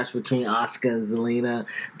rematch between Asuka and Zelina.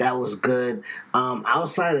 That was good.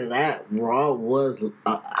 Outside of that, Raw was,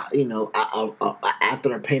 after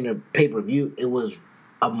the pay-per-view, it was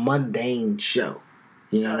a mundane show.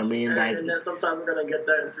 You know what I mean? And then sometimes we're going to get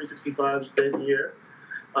that in 365 days a year.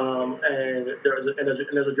 And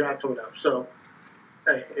there's a draft coming up. So,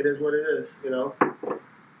 hey, it is what it is,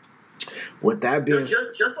 With that being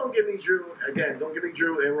just don't give me Drew again. Don't give me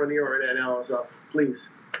Drew and Ranier and Alice up, please.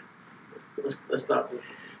 Let's stop this.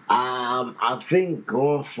 I think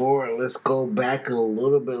going forward, let's go back a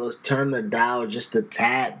little bit. Let's turn the dial just a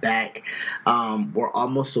tad back. We're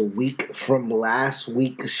almost a week from last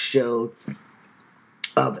week's show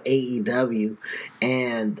of AEW,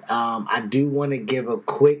 and I do want to give a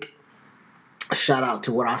quick shout out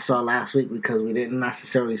to what I saw last week because we didn't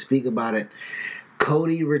necessarily speak about it.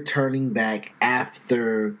 Cody returning back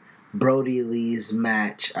after Brody Lee's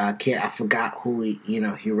match. I forgot who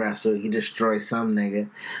he wrestled. He destroyed some nigga.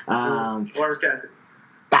 Orange Cassidy.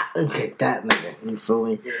 That nigga. You feel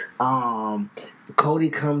me? Yeah. Cody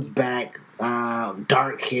comes back.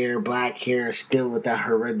 Dark hair, black hair, still with that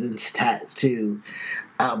horrendous tattoo.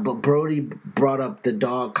 But Brody brought up the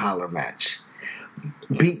dog collar match.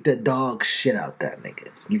 Beat the dog shit out that nigga.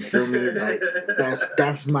 You feel me? Like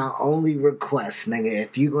that's my only request, nigga.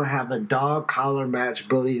 If you gonna have a dog collar match,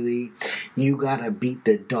 Brody Lee, you gotta beat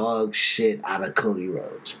the dog shit out of Cody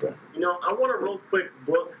Rhodes, bro. I want to real quick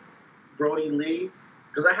book Brody Lee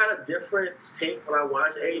because I had a different take when I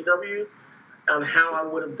watched AEW on how I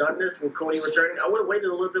would have done this with Cody returning. I would have waited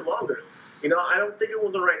a little bit longer. I don't think it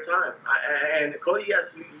was the right time. And Cody,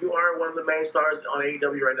 yes, you are one of the main stars on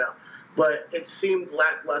AEW right now. But it seemed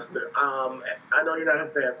lackluster. I know you're not a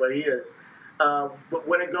fan, but he is. But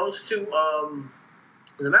when it goes to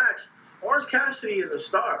the match, Orange Cassidy is a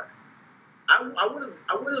star. I would have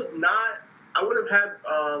had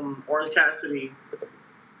Orange Cassidy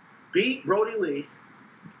beat Brody Lee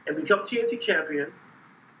and become TNT champion.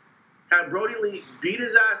 Have Brody Lee beat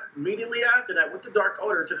his ass immediately after that with the dark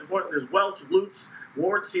odor to the point where there's welts, glutes,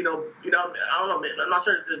 warts. I don't know. Man, I'm not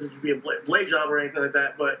sure if there's be a blade job or anything like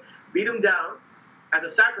that, but beat him down as a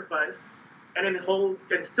sacrifice, and then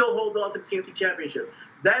still hold on to the TNT Championship.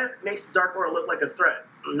 That makes the Dark Order look like a threat,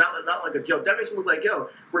 not like a joke. That makes it look like,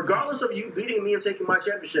 regardless of you beating me and taking my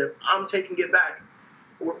championship, I'm taking it back.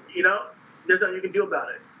 There's nothing you can do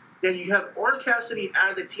about it. Then you have Orange Cassidy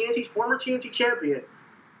as a former TNT champion,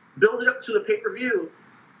 build it up to the pay-per-view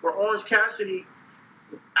where Orange Cassidy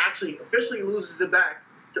actually officially loses it back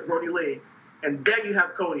to Brody Lee, and then you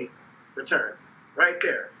have Cody return right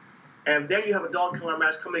there. And then you have a dog killer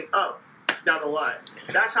match coming up down the line.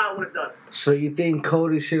 That's how I would have done it. So you think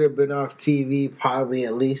Cody should have been off TV probably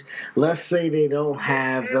at least, let's say they don't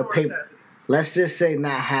have a let's just say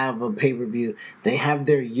not have a pay-per-view. They have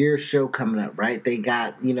their year show coming up, right? They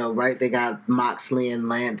got, they got Moxley and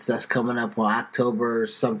Lance that's coming up on October or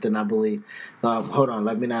something, I believe. Hold on,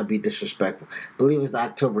 let me not be disrespectful. I believe it's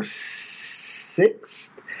October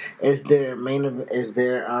 6th is their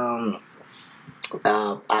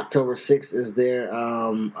October 6th is their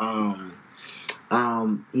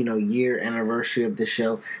year anniversary of the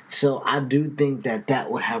show. So I do think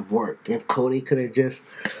that would have worked if Cody could have just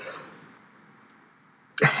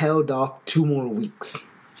held off 2 more weeks.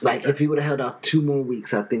 Like if he would have held off 2 more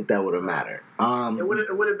weeks, I think that would have mattered. It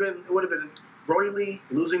would have been Brody Lee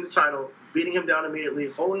losing the title, beating him down immediately,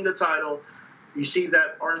 holding the title. You see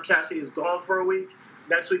that Orange Cassidy is gone for a week.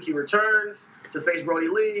 Next week he returns to face Brody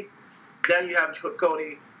Lee. Then you have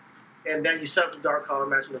Cody, and then you set up the dark collar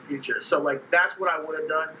match in the future. So, that's what I would have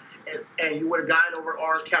done. And you would have gotten over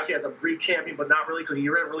Orange Cassidy as a brief champion, but not really because he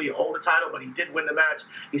didn't really hold the title, but he did win the match.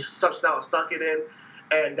 He somehow stuck it in.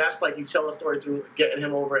 And that's you tell a story through getting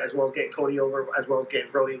him over as well as getting Cody over, as well as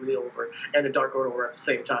getting Brody Lee over, and the Dark Order over at the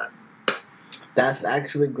same time. That's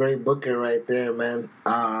actually great booking right there, man.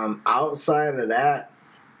 Outside of that,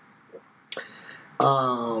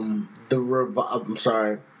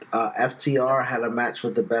 FTR had a match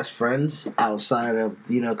with the Best Friends outside of,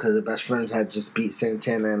 because the Best Friends had just beat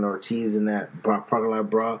Santana and Ortiz in that parking lot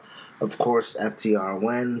brawl. Of course, FTR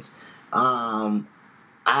wins.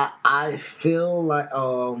 I feel like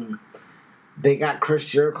they got Chris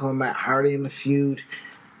Jericho and Matt Hardy in the feud.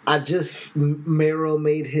 Miro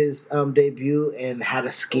made his debut and had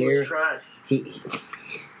a scare. It was trash.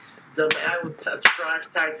 The man was a trash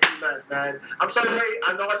tag team match, man. I'm sorry,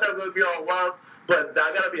 I know I said I'm going to be all love, but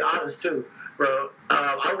I got to be honest, too, bro.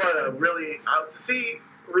 I want to really see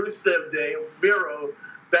Rusev Day, Miro,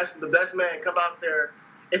 the best man, come out there.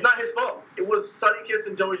 It's not his fault. It was Sonny Kiss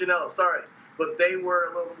and Joey Janela. Sorry. but they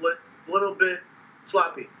were a little bit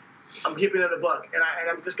sloppy. I'm keeping it a buck, and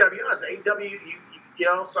I'm just gotta be honest. AEW, you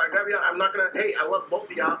know, so I gotta be honest. I'm not gonna. Hey, I love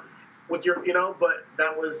both of y'all with your, you know, but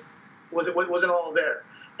that wasn't all there.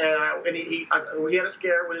 And he had a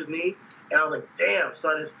scare with his knee, and I was like, damn,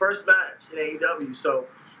 son, his first match in AEW. So,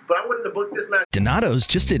 but I wouldn't have booked this match. Donato's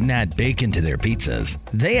just didn't add bacon to their pizzas.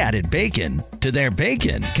 They added bacon to their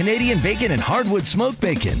bacon. Canadian bacon and hardwood smoked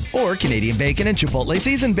bacon, or Canadian bacon and Chipotle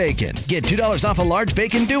seasoned bacon. Get $2 off a large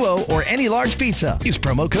bacon duo or any large pizza. Use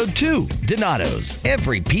promo code 2. Donato's.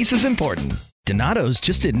 Every piece is important. Donato's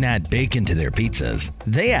just didn't add bacon to their pizzas.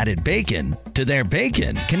 They added bacon to their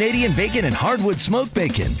bacon. Canadian bacon and hardwood smoked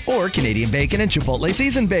bacon, or Canadian bacon and Chipotle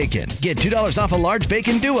seasoned bacon. Get $2 off a large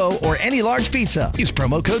bacon duo or any large pizza. Use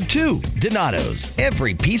promo code 2. Donato's.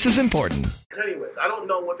 Every piece is important. Anyways, I don't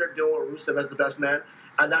know what they're doing with Rusev as the best man,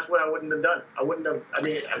 and that's what I wouldn't have done. I wouldn't have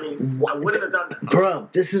done that. Bro,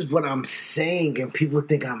 this is what I'm saying, and people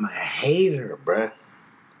think I'm a hater, bro.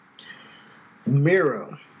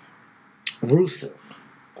 Miro. Rusev,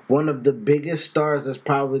 one of the biggest stars that's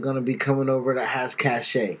probably going to be coming over that has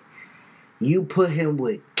cachet. You put him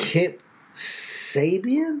with Kip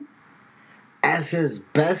Sabian as his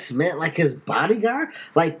best man, like his bodyguard?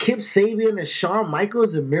 Like Kip Sabian and Shawn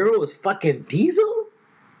Michaels and Miro is fucking Diesel?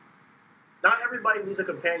 Not everybody needs a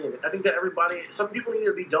companion. I think that some people need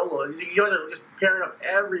to be Dolo. You guys are just pairing up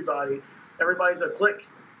everybody. Everybody's a clique.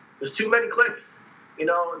 There's too many cliques. You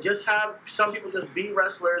know, just have some people just be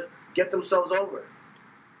wrestlers, get themselves over.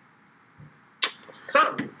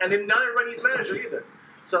 Some. And then not everybody needs manager either.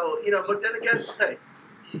 So, you know, but then again, hey,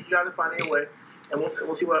 you got to find a way, and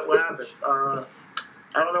we'll see what happens. I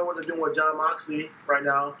don't know what they're doing with Jon Moxley right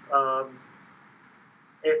now.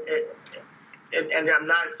 And I'm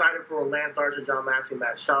not excited for a Lance Archer-Jon Moxley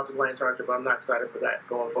match. Shout out to Lance Archer, but I'm not excited for that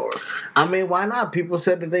going forward. I mean, why not? People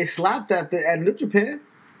said that they slapped at New Japan.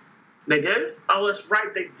 They did? Oh, that's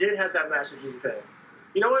right. They did have that match in New Japan.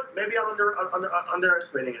 You know what? Maybe I'm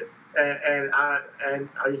underestimating it, and I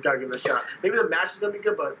just gotta give it a shot. Maybe the match is gonna be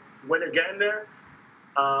good, but when they're getting there,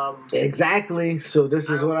 exactly. So this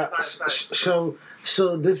is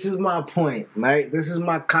so this is my point, right? This is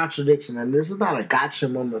my contradiction, and this is not a gotcha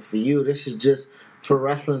moment for you. This is just for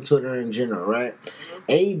wrestling Twitter in general, right?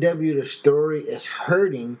 AEW, the story is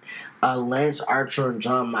hurting a Lance Archer and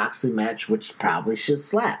Jon Moxley match, which probably should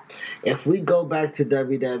slap. If we go back to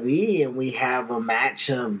WWE and we have a match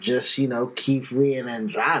of just, you know, Keith Lee and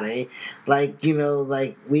Andrade, like, you know,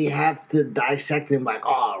 like we have to dissect them like,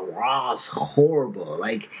 oh, Raw's horrible.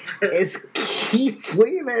 Like, it's Keith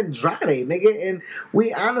Lee and Andrade, nigga. And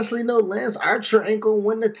we honestly know Lance Archer ain't gonna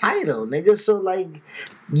win the title, nigga. So, like,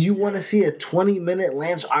 you want to see a 20-minute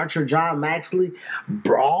Lance Archer, Jon Moxley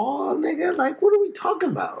brawl, nigga? Like, what are we talking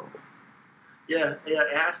about? Yeah,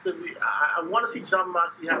 it has to be. I want to see Jon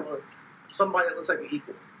Moxley have somebody that looks like an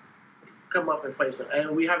equal come up and face him,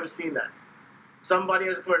 and we haven't seen that. Somebody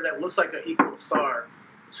as a player that looks like an equal star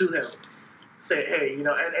to him. Say, hey, you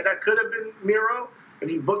know, and that could have been Miro if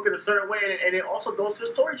he booked it a certain way, and it also goes to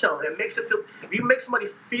the storytelling. It makes it feel. If you make somebody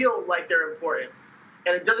feel like they're important,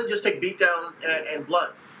 and it doesn't just take beatdowns and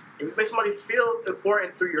blood. If you make somebody feel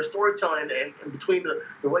important through your storytelling and between the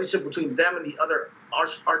relationship between them and the other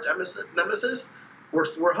arch nemesis,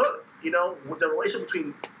 we're hooked. You know, with the relationship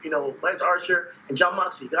between, you know, Lance Archer and Jon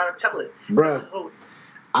Moxley, you gotta tell it, bro.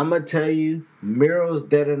 I'm gonna tell you, Miro's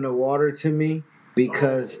dead in the water to me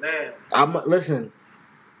because listen.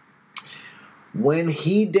 When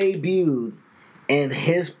he debuted and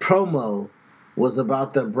his promo was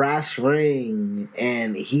about the brass ring,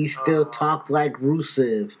 and he still talked like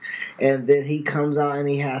Rusev, and then he comes out and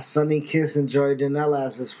he has Sonny Kiss and Joey Janela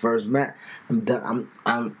as his first match. I'm done.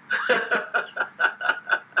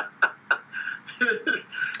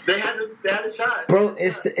 They had a shot, bro.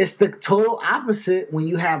 It's the total opposite when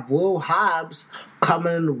you have Will Hobbs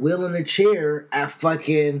coming and wheeling a chair at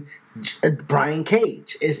fucking Brian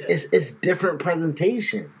Cage. It's different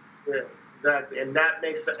presentation. Yeah. Exactly, and that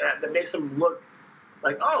makes him look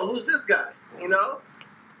like, oh, who's this guy? You know.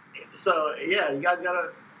 So yeah, you guys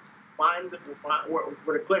gotta find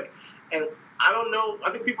where to click. And I don't know. I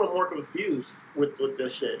think people are more confused with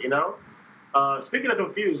this shit. You know. Speaking of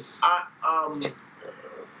confused,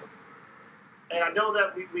 and I know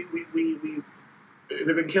that they've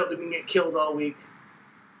been getting killed all week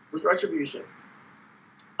with Retribution.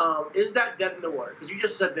 Is that dead in the water? Because you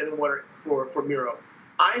just said dead in the water for Miro.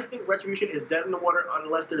 I think Retribution is dead in the water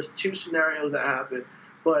unless there's two scenarios that happen.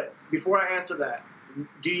 But before I answer that,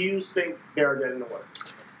 do you think they are dead in the water?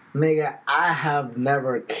 Nigga, I have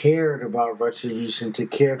never cared about Retribution to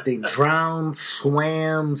care if they drowned,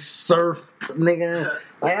 swam, surfed, nigga.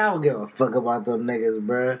 Like, I don't give a fuck about them niggas,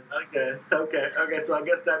 bruh. Okay. So I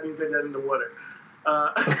guess that means they're dead in the water.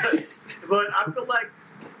 But I feel like,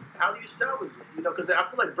 how do you salvage it? You know, because I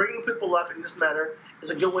feel like bringing people up in this manner is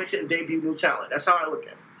a good way to debut new talent. That's how I look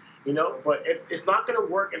at it. You know, but if it's not going to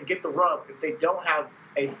work and get the rub if they don't have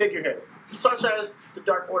a figurehead, such as the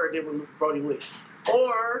Dark Order did with Brody Lee,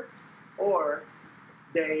 or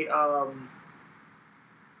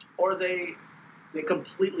they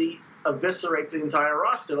completely eviscerate the entire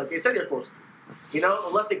roster like they said they're supposed to. You know,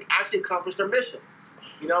 unless they actually accomplish their mission.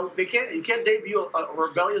 You know, you can't debut a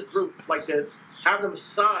rebellious group like this, have them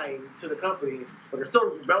sign to the company, but they're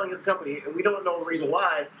still rebelling against the company, and we don't know the reason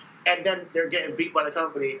why. And then they're getting beat by the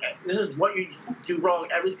company. This is what you do wrong.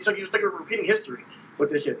 So you're just like repeating history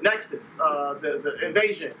with this shit. Nexus, the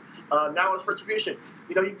invasion. Now it's Retribution.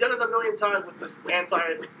 You know, you've done it a million times with this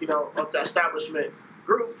establishment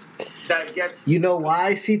group that gets. You know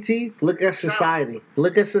why, CT? Look at society.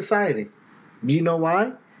 Look at society. Do you know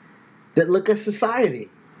why? Look at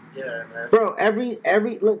society. Yeah, man. Bro,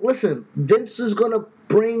 look, listen, Vince is gonna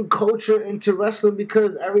bring culture into wrestling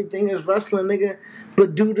because everything is wrestling, nigga.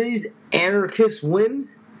 But do these anarchists win?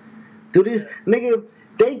 Nigga,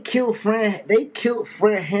 they killed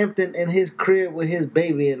Fred Hampton in his crib with his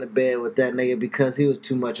baby in the bed with that nigga because he was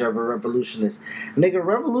too much of a revolutionist. Nigga,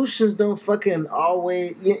 revolutions don't fucking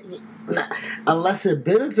always, unless it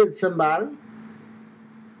benefits somebody.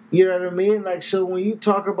 You know what I mean? Like, so when you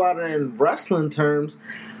talk about it in wrestling terms,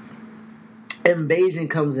 invasion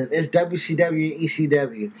comes in. It's WCW and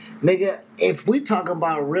ECW. Nigga, if we talk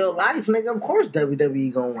about real life, nigga, of course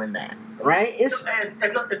WWE gonna win that. Right? It's the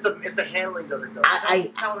handling of it, though.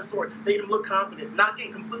 It's telling the story. They can look confident, not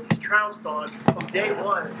getting completely trounced on from day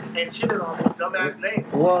one and shitting on those dumbass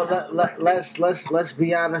names. Well, let's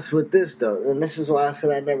be honest with this, though. And this is why I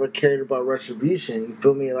said I never cared about Retribution. You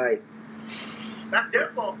feel me? Like, that's their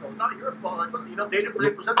fault, though. Not your fault. Like, you know, they didn't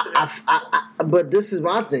represent it. But this is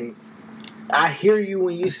my thing. I hear you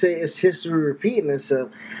when you say it's history repeating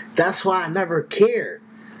itself. That's why I never cared.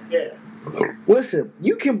 Yeah. Listen,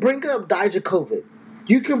 you can bring up Dijakovic.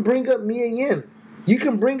 You can bring up Mia Yim. You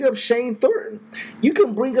can bring up Shane Thornton. You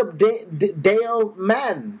can bring up Dale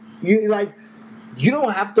Madden. You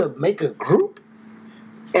don't have to make a group.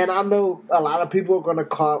 And I know a lot of people are gonna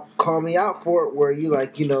call me out for it. Where you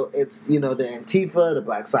like, you know, it's, you know, the Antifa, the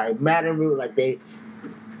Black Side Matter movement, like they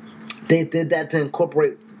did that to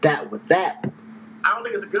incorporate that with that. I don't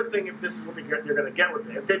think it's a good thing if this is what you're going to get with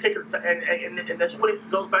it. If they take it, and that's what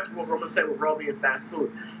it goes back to what Roman said with Raw being fast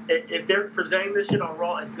food. If they're presenting this shit on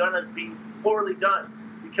Raw, it's going to be poorly done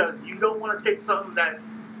because you don't want to take something that's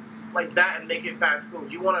like that and make it fast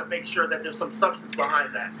food. You want to make sure that there's some substance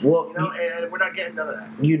behind that. Well, you know, and we're not getting none of that.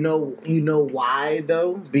 You know why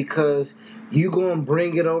though? Because you gonna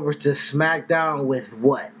bring it over to SmackDown with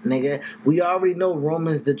what, nigga? We already know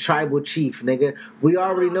Roman's the tribal chief, nigga. We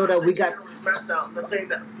already know that we got. SmackDown. I'm not saying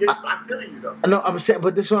that. I feel you though. No, I'm saying,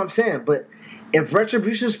 but this is what I'm saying. But if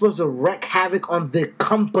Retribution is supposed to wreak havoc on the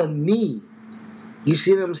company, you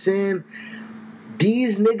see what I'm saying?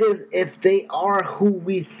 These niggas, if they are who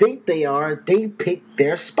we think they are, they pick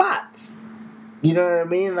their spots. You know what I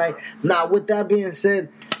mean? Like, now with that being said,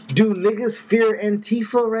 do niggas fear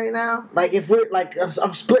Antifa right now? Like, if we're like,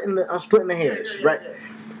 I'm splitting the hairs, right? Yeah.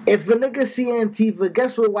 If a nigga see Antifa,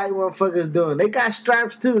 guess what white motherfuckers doing? They got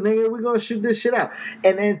straps too, nigga. We gonna shoot this shit out.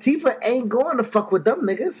 And Antifa ain't going to fuck with them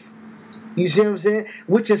niggas. You see what I'm saying?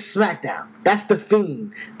 Which is SmackDown. That's the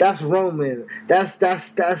Fiend. That's Roman. That's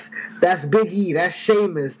Big E. That's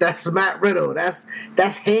Sheamus. That's Matt Riddle. That's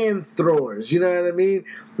hand throwers. You know what I mean?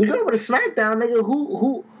 We go over to SmackDown,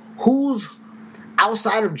 nigga. Who's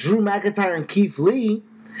outside of Drew McIntyre and Keith Lee?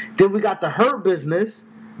 Then we got the Hurt Business.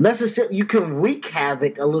 Necessarily, you can wreak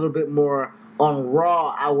havoc a little bit more on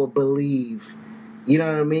Raw, I would believe. You know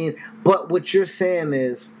what I mean? But what you're saying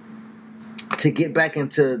is, to get back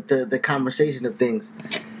into the conversation of things,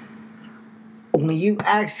 when you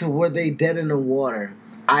asked were they dead in the water,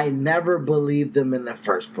 I never believed them in the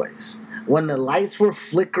first place. When the lights were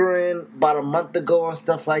flickering about a month ago and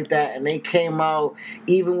stuff like that, and they came out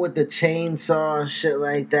even with the chainsaw and shit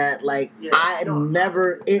like that, like, yeah, it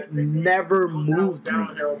never moved me.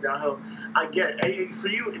 Downhill. I get it. For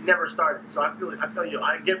you, it never started. So I feel you.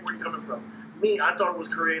 I get where you're coming from. Me, I thought it was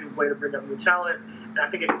a creative way to bring up new talent, and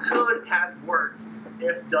I think it could have worked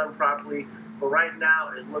if done properly. But right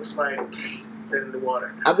now, it looks like in the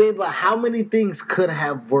water. I mean, but how many things could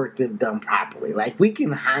have worked if done properly? Like, we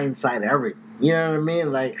can hindsight everything. You know what I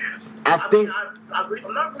mean? Like, I'm not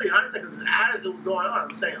really hindsight because as it was going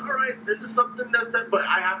on, I'm saying, all right, this is something but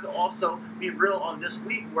I have to also be real on this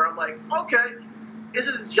week where I'm like, okay, this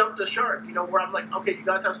is jump the shark, where I'm like, okay, you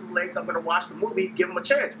guys have some legs, I'm going to watch the movie, give them a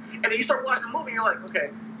chance. And then you start watching the movie, and you're like, okay,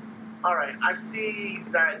 all right, I see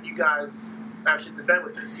that you guys actually did bed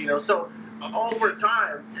with this, so over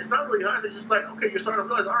time, it's not really hard. It's just like, okay, you're starting to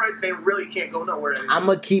realize, all right, they really can't go nowhere anymore. I'm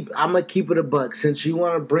gonna keep it a buck. Since you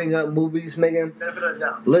want to bring up movies, nigga,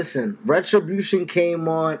 listen, Retribution came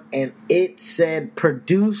on and it said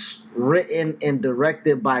produced, written, and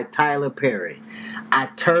directed by Tyler Perry. I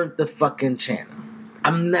turned the fucking channel.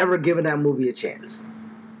 I'm never giving that movie a chance.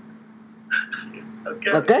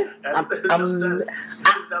 Okay?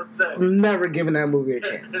 I'm never giving that movie a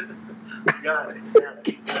chance. Got it.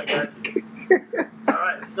 I got you. All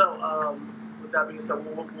right. So, with that being said,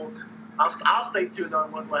 I'll stay tuned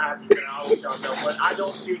on what happens, and I'll let y'all know. But I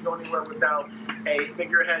don't see it going anywhere without a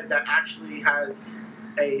figurehead that actually has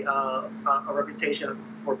a reputation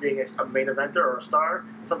for being a main eventer or a star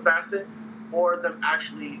in some facet, or them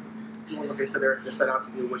actually doing what they said they're set out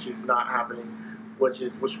to do, which is not happening. Which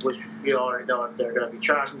we already know if they're going to be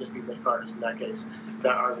trash and just be mid-carders in that case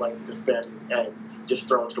that are like disbanded and just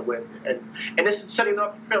thrown to the wind. And this is setting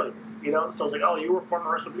up for failure, So it's like, oh, you were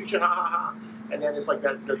former Retribution, ha ha ha. And then it's like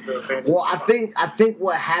that. Well, I think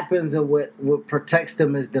what happens and what protects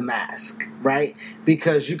them is the mask, right?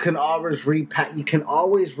 Because you can always repackage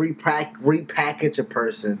a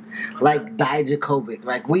person like Dijakovic.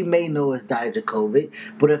 Like we may know it's Dijakovic,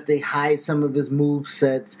 but if they hide some of his move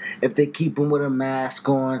sets, if they keep him with a mask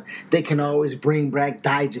on, they can always bring back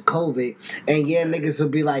Dijakovic. And yeah, niggas will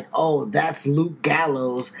be like, oh, that's Luke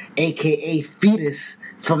Gallows, aka Fetus.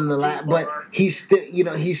 From the lab, but he's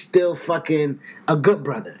still fucking a good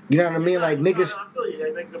brother. You know what I mean? Like niggas. I feel you.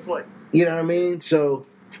 They make a good point. You know what I mean? So,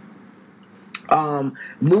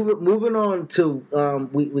 moving on to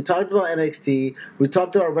we talked about NXT. We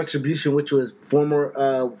talked about Retribution, which was former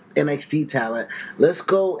NXT talent. Let's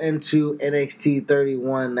go into NXT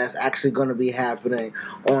 31. That's actually going to be happening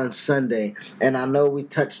on Sunday. And I know we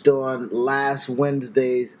touched on last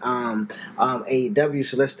Wednesday's AEW,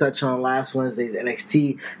 so let's touch on last Wednesday's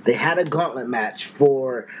NXT. They had a gauntlet match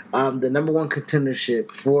for the number one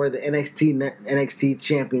contendership for the NXT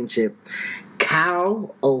Championship.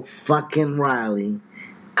 Kyle O'Fucking-Riley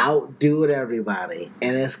outdoed everybody,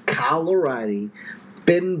 and it's Kyle O'Reilly,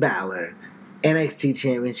 Finn Balor, NXT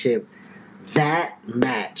Championship. That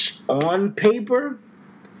match on paper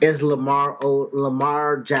is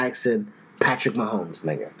Lamar Jackson, Patrick Mahomes,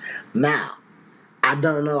 nigga. Now, I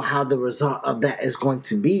don't know how the result of that is going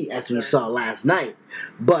to be, as we saw last night,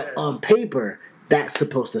 but on paper, that's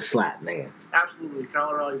supposed to slap, nigga. Absolutely,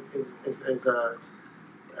 Kyle O'Reilly is a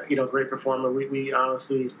great performer. We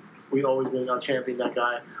honestly always been champion that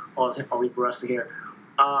guy on Week Wrestling here.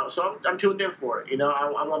 So I'm tuned in for it.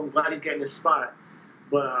 I'm glad he's getting this spot.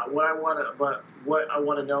 But what I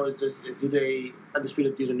want to know is just do they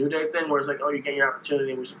Undisputed do the New Day thing where it's like, oh, you get your opportunity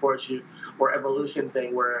and we support you, or Evolution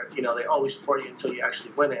thing where they always support you until you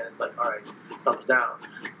actually win it. It's like, all right, thumbs down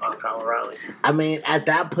on Kyle O'Reilly. I mean, at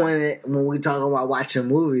that point when we talk about watching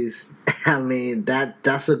movies, I mean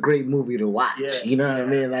that's a great movie to watch. Yeah, you know what I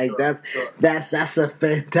mean? Like that's a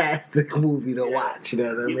fantastic movie to watch. You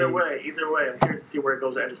know what I mean? Either way, I'm curious to see where it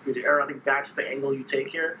goes at Undisputed Era. I think that's the angle you take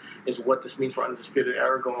here, is what this means for Undisputed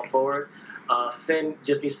Era going forward. Finn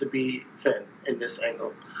just needs to be Finn in this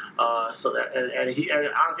angle. So that and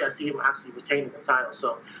honestly, I see him actually retaining the title.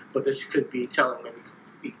 So, but this could be telling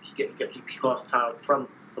maybe he lost the title from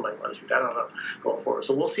somebody on the street. I don't know going forward.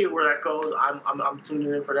 So we'll see where that goes. I'm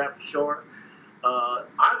tuning in for that for sure.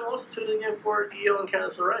 I'm also tuning in for Io and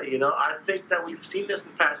Candice LeRae. I think that we've seen this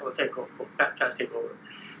in the past on the past takeover,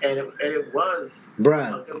 and it was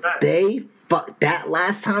that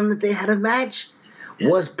last time that they had a match.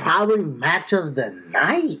 Was probably match of the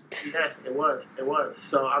night. Yeah, it was.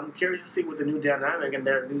 So I'm curious to see what the new dynamic and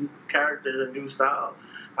their new character, their new style,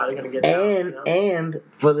 how they're going to get down. And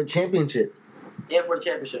for the championship. Yeah, for the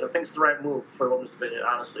championship. I think it's the right move for the women's division,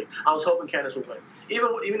 honestly. I was hoping Candice would win.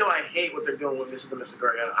 Even though I hate what they're doing with Mrs. and Mr.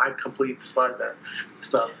 Gargano, I completely despise that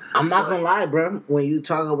stuff. I'm not going to lie, bro. When you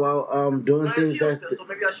talk about doing things so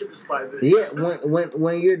maybe I should despise it. Yeah,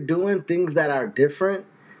 when you're doing things that are different,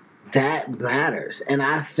 that matters. And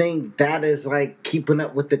I think that is like keeping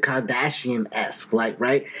up with the Kardashian-esque, like,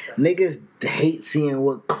 right? Niggas hate seeing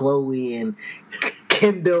what Khloe and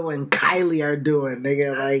Kendall and Kylie are doing,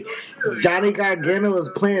 nigga. Like, Johnny Gargano is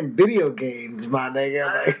playing video games, my nigga.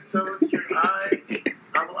 Like,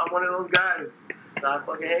 I'm one of those guys. I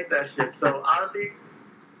fucking hate that shit. So, honestly,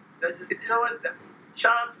 you know what?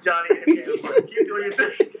 Shout out to Johnny. Keep doing your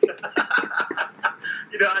thing.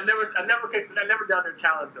 You know, I never down their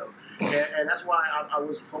talent though, and that's why I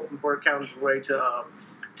was hoping Burt County's way to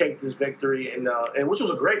take this victory, and which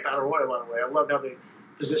was a great battle royal, by the way. I loved how they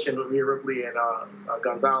positioned Rhea Ripley and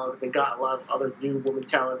Gonzalez, and they got a lot of other new women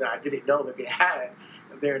talent that I didn't know that they had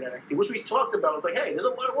there in NXT, which we talked about. It's like, hey, there's a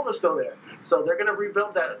lot of women still there, so they're gonna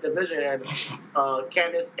rebuild that division, and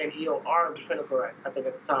Candice and Io are the pinnacle, I think,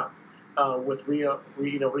 at the top, with Rhea,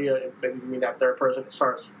 and maybe being that third person as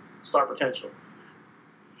far as star potential.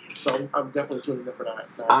 So I'm definitely tuning in for that.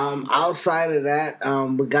 Outside of that,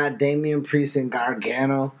 we got Damian Priest and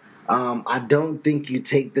Gargano. I don't think you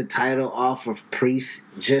take the title off of Priest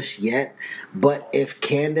just yet, but if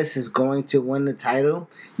Candice is going to win the title,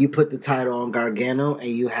 you put the title on Gargano and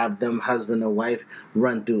you have them husband and wife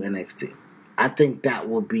run through NXT. I think that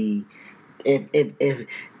will be if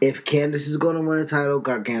Candice is going to win the title,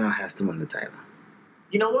 Gargano has to win the title.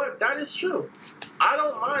 You know what? That is true. I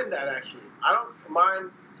don't mind that, actually. I don't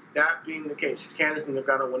mind that being the case. Candice and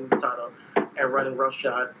Gargano winning the title and running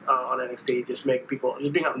roughshod on NXT, just make people,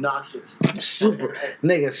 just being obnoxious. Super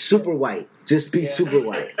white. Just be super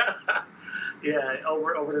white. Yeah,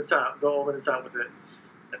 over the top. Go over the top with it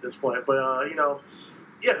at this point. But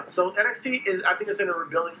yeah. So NXT is, I think, it's in a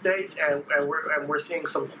rebuilding stage, and we're seeing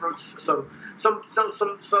some fruits, some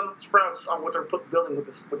sprouts on what they're building with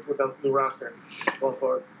the new roster going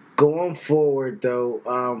forward. Going forward, though,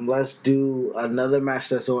 let's do another match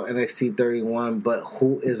that's on NXT 31, but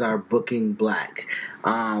who is our booking black?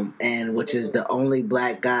 And which is the only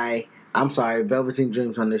black guy. I'm sorry, Velveteen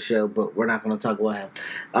Dream's on this show, but we're not going to talk about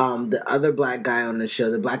him. The other black guy on the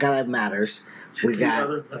show, the black guy that matters, we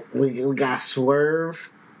got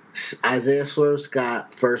Swerve, Isaiah Swerve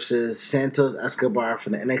Scott versus Santos Escobar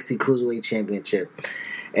for the NXT Cruiserweight Championship.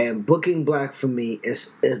 And booking black for me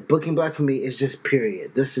is just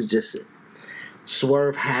period. This is just it.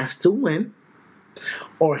 Swerve has to win,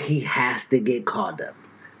 or he has to get called up.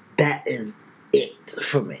 That is it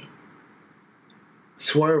for me.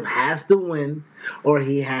 Swerve has to win, or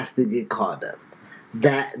he has to get called up.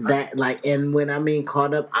 And when I mean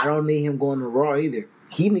called up, I don't need him going to Raw either.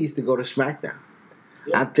 He needs to go to SmackDown.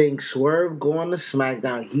 Yep. I think Swerve going to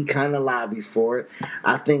SmackDown, he kind of lobbied for it.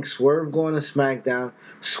 I think Swerve going to SmackDown,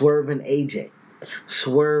 Swerve and AJ.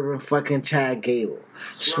 Swerve and fucking Chad Gable.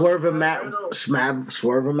 Swerve and Matt Riddle. It's been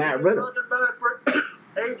for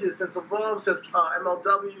ages, since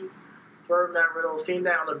MLW, Swerve and Matt Riddle. Seeing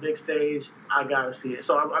that on the big stage, I gotta see it.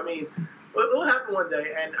 So, I mean, it'll happen one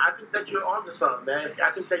day, and I think that you're onto something, man. I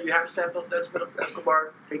think that you have Santos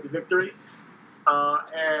Escobar take the victory.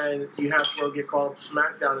 And you have to get called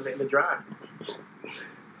SmackDown in the draft.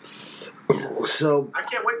 So I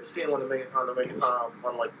can't wait to see him on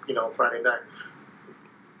Friday night.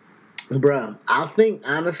 Bruh, I think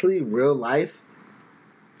honestly, real life,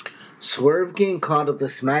 Swerve getting called up to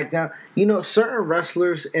SmackDown. You know, certain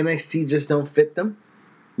wrestlers NXT just don't fit them,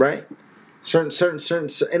 right? Certain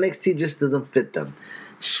NXT just doesn't fit them.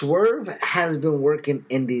 Swerve has been working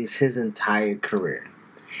indies his entire career.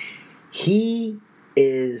 He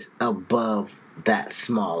is above that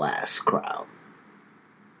small ass crowd.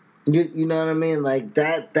 You know what I mean? Like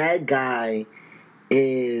that guy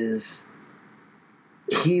he's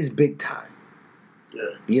big time. Yeah.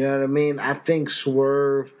 You know what I mean? I think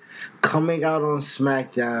Swerve coming out on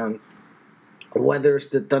SmackDown, whether it's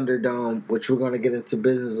the Thunderdome, which we're going to get into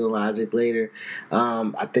business and logic later,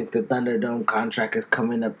 I think the Thunderdome contract is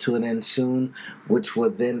coming up to an end soon, which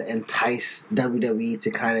will then entice WWE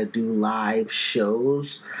to kind of do live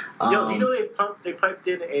shows. Yo, you know they piped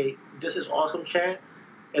in a "This is awesome" chant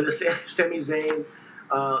in the Sami Zayn,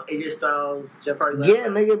 AJ Styles, Jeff Hardy. Yeah,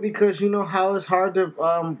 nigga, because you know how it's hard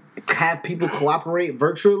to have people cooperate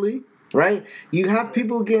virtually. Right? You have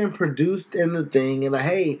people getting produced in the thing and like,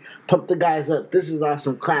 hey, pump the guys up. This is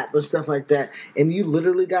awesome. Clap and stuff like that. And you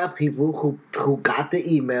literally got people who got the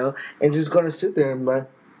email and just going to sit there and like...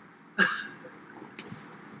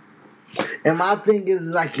 And my thing is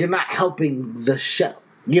like, you're not helping the show.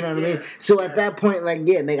 You know what I mean? So at that point, like,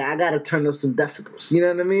 yeah, nigga, I got to turn up some decibels. You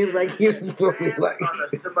know what I mean? Like, you feel me? Like, on a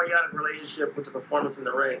symbiotic relationship with the performance in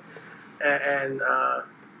the ring. And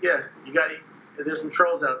yeah, there's some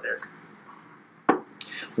trolls out there.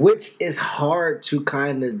 Which is hard to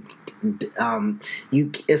kind of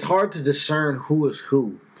it's hard to discern who is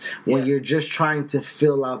who when you're just trying to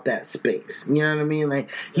fill out that space. You know what I mean? Like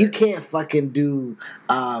you can't fucking do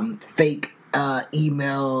fake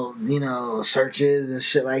email, searches and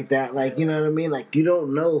shit like that. Like, you know what I mean? Like you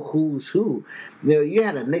don't know who's who. You know, you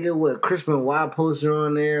had a nigga with a Chris Benoit poster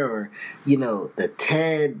on there, or the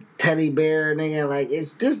teddy bear nigga. Like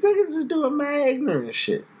it's just niggas just doing mad ignorant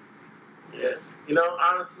shit. Yeah.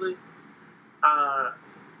 Honestly,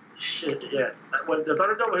 Shit, yeah. When the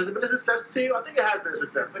Thunderdome, has it been a success to you? I think it has been a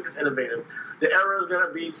success. I think it's innovative. The era is going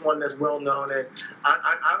to be one that's well known, and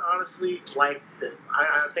I honestly liked it.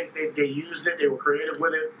 I think they used it. They were creative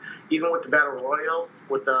with it, even with the Battle Royal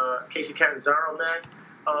with Casey Catanzaro,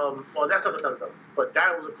 man. Well, that's not the Thunderdome, but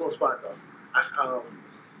that was a cool spot though.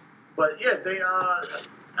 But yeah,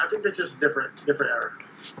 I think that's just different era.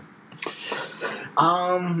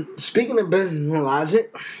 Speaking of business and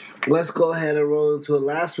logic, let's go ahead and roll into it.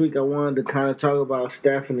 Last week, I wanted to kind of talk about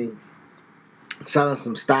Stephanie selling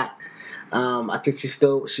some stock. I think she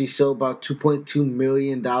sold about $2.2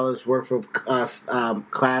 million worth of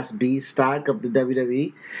Class B stock of the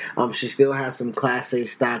WWE. She still has some Class A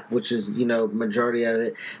stock, which is, majority of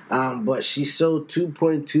it. But she sold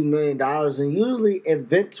 $2.2 million. And usually if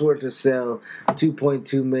Vince were to sell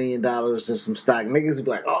 $2.2 million of some stock, niggas would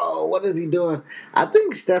be like, oh, what is he doing? I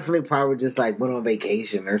think Stephanie probably just went on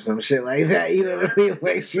vacation or some shit like that. You know what I mean?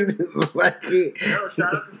 Like, she just like it. Yo,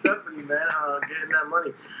 shout out to Stephanie, man, getting that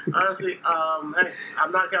money. Honestly, hey,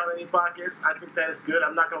 I'm not counting any pockets. I think that is good.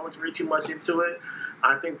 I'm not going to read too much into it.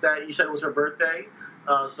 I think that you said it was her birthday,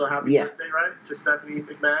 so happy birthday, right, to Stephanie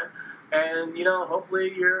McMahon. And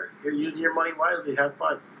hopefully you're using your money wisely. Have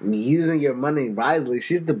fun. Using your money wisely.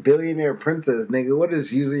 She's the billionaire princess, nigga. What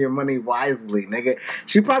is using your money wisely, nigga?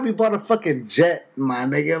 She probably bought a fucking jet, my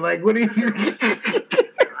nigga. Like, what do you?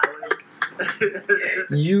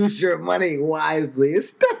 Use your money wisely. It's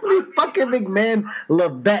Stephanie fucking McMahon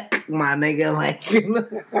Levesque, my nigga. Like, I mean,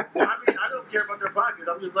 I don't care about their pockets.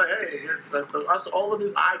 I'm just like, hey, that's all of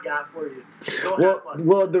this I got for you.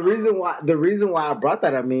 Well, the reason why I brought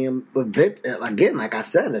that, I mean, Vince, again, like I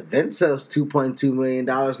said, if Vince sells $2.2 million,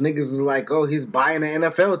 niggas is like, oh, he's buying an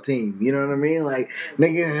NFL team. You know what I mean? Like,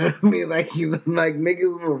 nigga,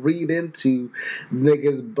 niggas will read into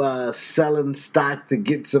niggas selling stock to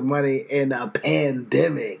get some money in a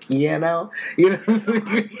pandemic. You know. You know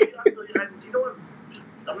what?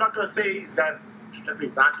 I'm not gonna say that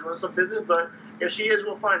Stephanie's not doing some business, but if she is,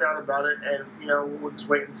 we'll find out about it, and we'll just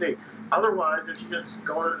wait and see. Otherwise, if she's just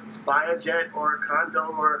going to buy a jet or a condo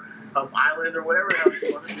or an island or whatever else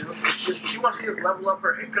she wants to do, she wants to just level up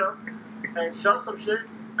her income and sell some shit.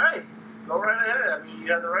 Hey, go right ahead. I mean,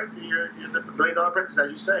 you have the right to. You're the $1 billion princess,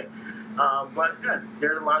 as you say. But yeah,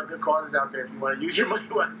 there's a lot of good causes out there if you want to use your money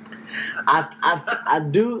well. I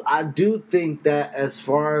do think that as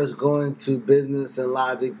far as going to business and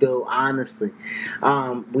logic, though, honestly,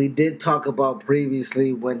 we did talk about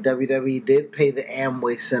previously when WWE did pay the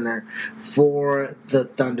Amway Center for the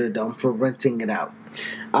Thunderdome for renting it out.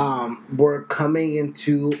 We're coming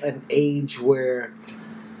into an age where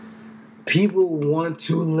people want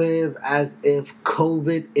to live as if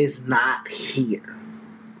COVID is not here.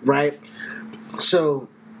 Right? So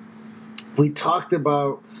we talked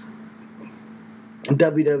about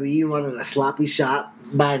WWE running a sloppy shop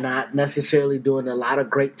by not necessarily doing a lot of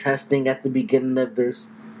great testing at the beginning of this.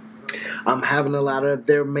 Having a lot of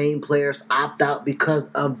their main players opt out because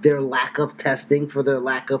of their lack of testing, for their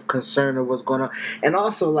lack of concern of what's going on. And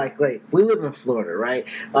also, like we live in Florida, right?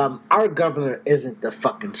 Our governor isn't the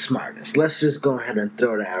fucking smartest. Let's just go ahead and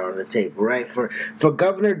throw that on the table, right? For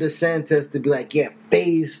Governor DeSantis to be like, yeah,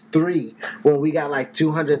 phase 3, when we got like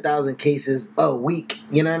 200,000 cases a week.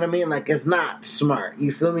 You know what I mean? Like, it's not smart.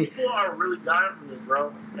 You feel me? People are really dying from this,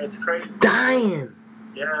 bro. It's crazy. Dying.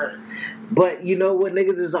 Yeah. But you know what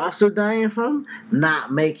niggas is also dying from?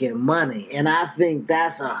 Not making money. And I think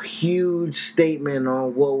that's a huge statement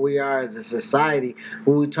on what we are as a society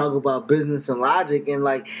when we talk about business and logic. And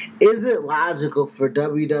like, is it logical for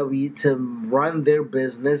WWE to run their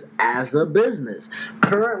business as a business?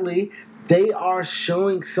 Currently, they are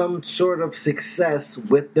showing some sort of success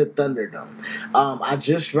with the Thunderdome. I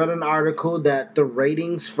just read an article that the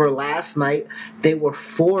ratings for last night, they were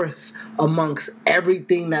 4th amongst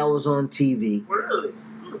everything that was on TV. Really?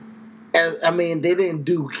 And, I mean, they didn't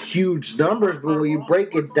do huge numbers, but when you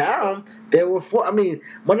break it down, there were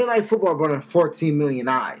Monday Night Football brought in 14 million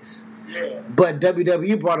eyes. Yeah. But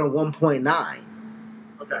WWE brought in 1.9.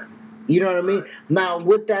 Okay. You know what I mean? Now,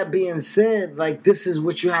 with that being said, like, this is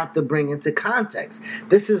what you have to bring into context.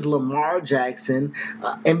 This is Lamar Jackson,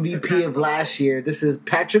 MVP of last year. This is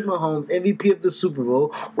Patrick Mahomes, MVP of the Super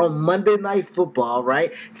Bowl on Monday Night Football,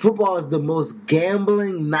 right? Football is the most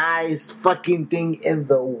gambling-ized fucking thing in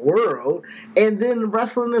the world. And then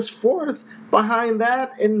wrestling is 4th behind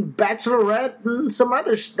that, and Bachelorette and some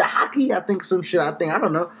other the hockey, I think some shit. I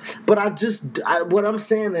don't know. But what I'm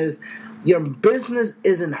saying is, your business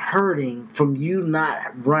isn't hurting from you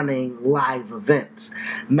not running live events.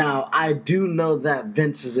 Now, I do know that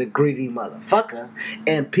Vince is a greedy motherfucker,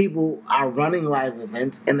 and people are running live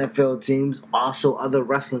events, NFL teams, also other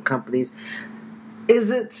wrestling companies.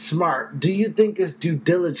 Is it smart? Do you think it's due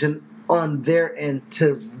diligent on their end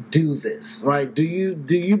to do this, right? Do you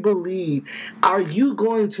believe, are you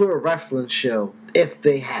going to a wrestling show if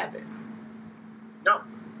they have it? No,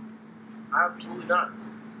 absolutely not.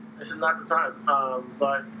 This is not the time.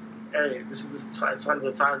 But hey, this is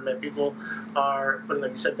the time that people are putting,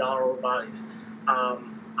 like you said, dollar over bodies.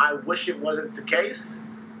 I wish it wasn't the case.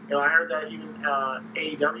 You know, I heard that even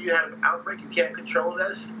AEW had an outbreak. You can't control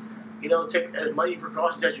this. You know, take as many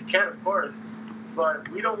precautions as you can, of course. But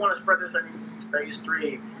we don't want to spread this in phase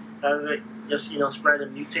 3. Just, you know, spread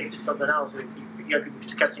and mutate to something else. And you have people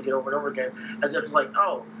just catching it over and over again. As if, like,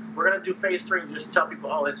 oh, we're going to do phase 3 and just tell people,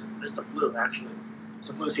 oh, it's the flu, actually. It's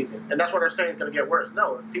the flu season. And that's what they're saying is going to get worse.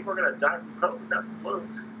 No, people are going to die from COVID, not the flu.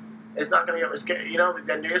 It's not going to get, you know,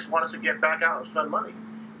 then they just want us to get back out and spend money.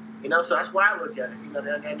 You know, so that's why I look at it. You know,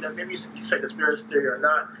 and maybe you say conspiracy theory or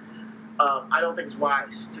not. I don't think it's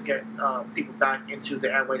wise to get people back into the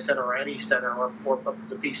Amway Center or any center or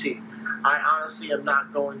the PC. I honestly am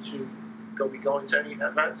not going to be going to any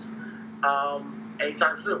events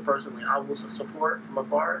anytime soon, personally. I will support from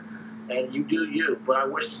afar, and you do you. But I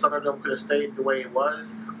wish some of them could have stayed the way it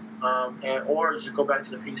was, or just go back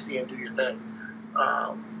to the PC and do your thing.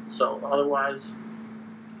 So otherwise,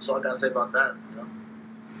 that's all I got to say about that. You know?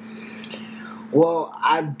 Well,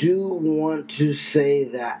 I do want to say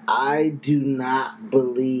that I do not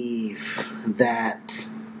believe that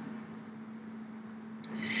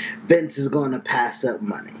Vince is going to pass up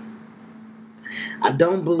money. I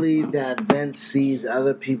don't believe that Vince sees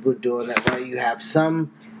other people doing it. Right? You have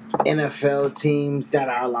some NFL teams that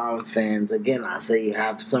are allowing fans. Again, I say you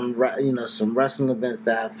have some wrestling events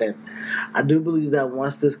that have fans. I do believe that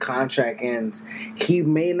once this contract ends, he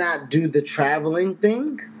may not do the traveling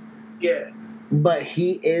thing. Yeah. But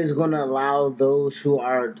he is going to allow those who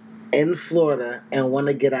are in Florida and want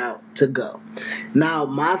to get out to go. Now,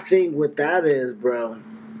 my thing with that is, bro,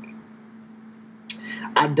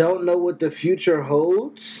 I don't know what the future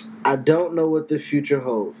holds. But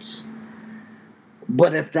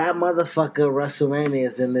if that motherfucker WrestleMania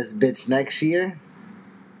is in this bitch next year,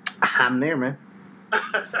 I'm there, man.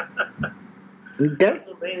 Okay?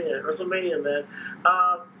 WrestleMania, man.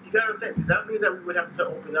 You gotta understand, that means that we would have to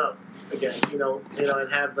open up again, you know,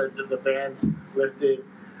 and have the bans lifted.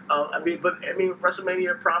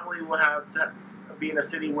 WrestleMania probably will have to be in a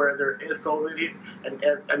city where there is COVID, and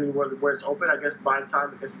where it's open. I guess by the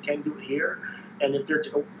time, because we can do it here, and if they're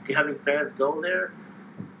having fans go there,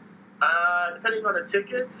 depending on the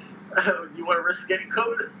tickets, you want to risk getting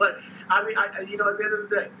COVID. But at the end of the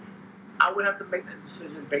day, I would have to make that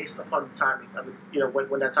decision based upon the timing of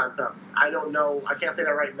when that time comes. I don't know. I can't say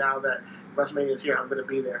that right now that WrestleMania is here. I'm going to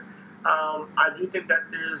be there. I do think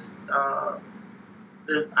that there's.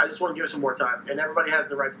 I just want to give it some more time, and everybody has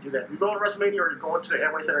the right to do that. If you're going to WrestleMania or you're going to the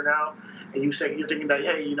Amway Center now, and you're thinking that,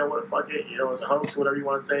 hey, you know what, fuck it, it's a hoax, whatever you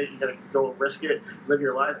want to say, you're gonna go risk it, live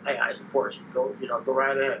your life. Hey, I support you. Go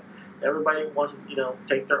right ahead. Everybody wants to,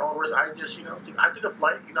 take their own risk. I just, I took a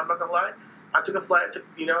flight. I'm not gonna lie. I took a flight,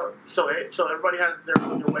 so everybody has their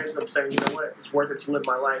ways of saying, you know what, it's worth it to live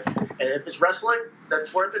my life. And if it's wrestling,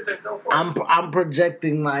 that's worth it, then go for it. I'm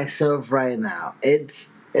projecting myself right now.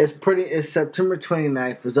 It's September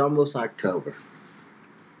 29th. It's almost October.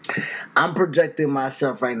 I'm projecting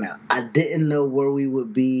myself right now. I didn't know where we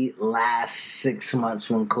would be last 6 months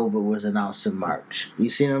when COVID was announced in March. You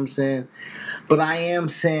see what I'm saying? But I am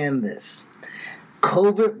saying this.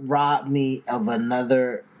 COVID robbed me of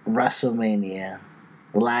another WrestleMania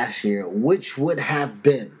last year, which would have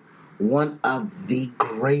been one of the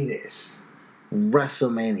greatest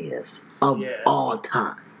WrestleManias of all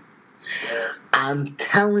time. Yeah. I'm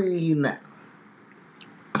telling you now,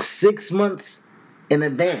 6 months in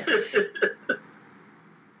advance,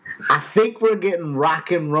 I think we're getting Rock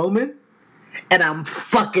and Roman, and I'm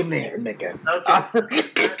fucking there, nigga. Okay.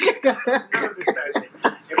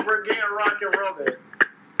 If we're getting Rock and Roman,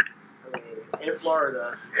 in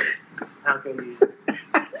Florida, how can we?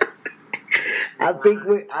 I'll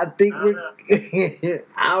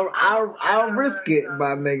risk it,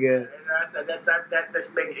 my nigga. That makes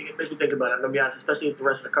me think about it. I'm gonna be honest, especially if the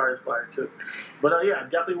rest of the card is fire too. But I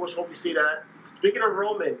definitely hope we see that. Speaking of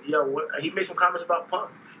Roman, he made some comments about Punk,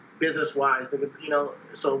 business wise. So we want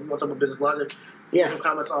to talk about business logic. Yeah. Some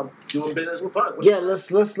comments on doing business with Punk.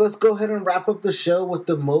 Let's go ahead and wrap up the show with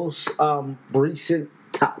the most recent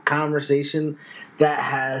conversation that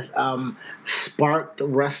has sparked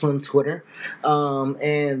wrestling Twitter,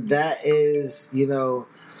 and that is,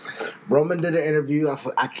 Roman did an interview.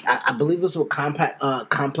 I believe it was with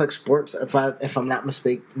Complex Sports, if I'm not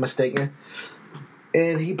mistaken,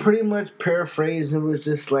 and he pretty much paraphrased and was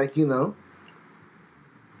just like,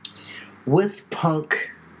 with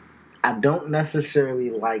Punk, I don't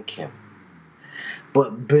necessarily like him.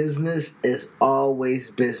 But business is always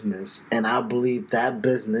business, and I believe that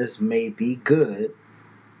business may be good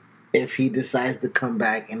if he decides to come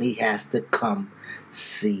back and he has to come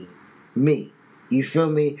see me. You feel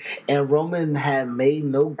me? And Roman had made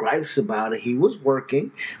no gripes about it. He was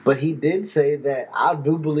working, but he did say that I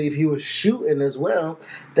do believe he was shooting as well,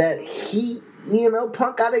 that he,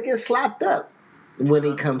 Punk got to get slapped up when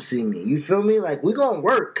he comes see me. You feel me? Like, we going to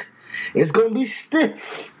work. It's going to be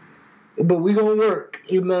stiff. But we gonna work,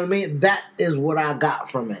 you know what I mean? That is what I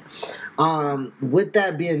got from it. With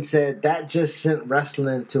that being said, that just sent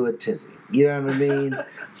wrestling to a tizzy. You know what I mean?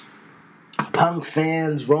 Punk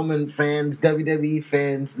fans, Roman fans, WWE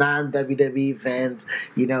fans, non-WWE fans,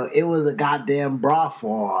 it was a goddamn brawl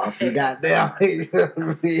off. You goddamn, you know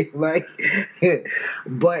what I mean? Like,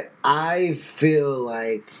 but I feel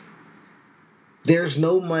like there's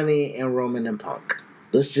no money in Roman and Punk.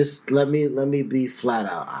 Let me be flat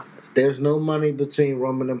out honest. There's no money between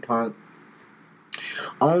Roman and Punk.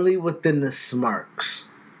 Only within the smarks.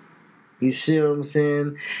 You see what I'm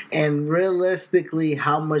saying? And realistically,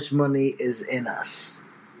 how much money is in us?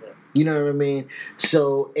 You know what I mean?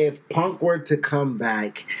 So if Punk were to come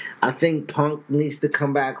back, I think Punk needs to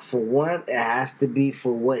come back for one. It has to be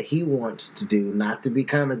for what he wants to do, not to be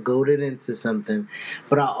kind of goaded into something.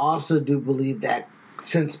 But I also do believe that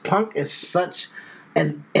since Punk is such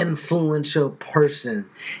an influential person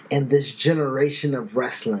in this generation of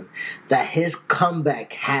wrestling, that his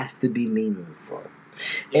comeback has to be meaningful.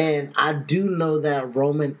 And I do know that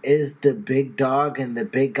Roman is the big dog and the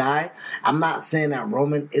big guy. I'm not saying that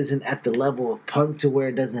Roman isn't at the level of Punk to where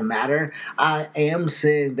it doesn't matter. I am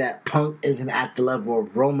saying that Punk isn't at the level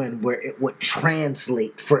of Roman where it would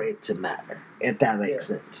translate for it to matter, if that makes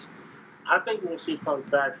sense. I think we'll see Punk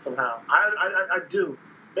back somehow. I do.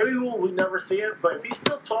 Maybe we'll never see it, but if he's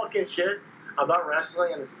still talking shit about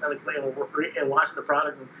wrestling and watching the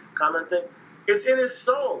product and commenting, it's in his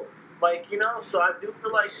soul. Like, so I do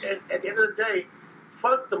feel like at the end of the day,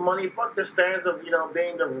 fuck the money, fuck the stands of,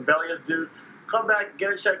 being the rebellious dude. Come back,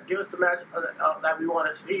 get a check, give us the match that we want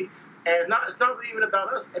to see. And it's not even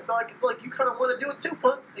about us. I feel like you kind of want to do it too,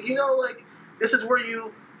 Punk. This is where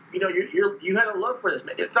you had a love for this.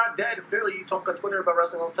 It's not dead. It's clearly you talk on Twitter about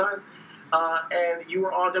wrestling all the time. And you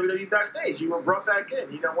were on WWE backstage. You were brought back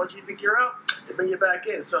in. Once you think you're out, they bring you back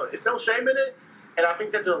in. So it's no shame in it. And I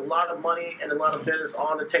think that there's a lot of money and a lot of business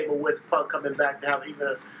on the table with Punk coming back to have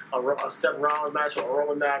even a Seth Rollins match or a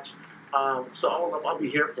Roman match. So I'll be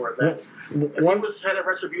here for it, man. If he was head of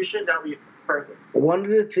Retribution, that would be perfect. One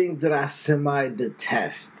of the things that I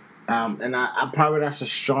semi-detest, and I probably that's a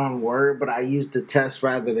strong word, but I use detest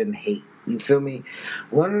rather than hate. You feel me?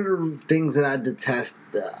 One of the things that I detest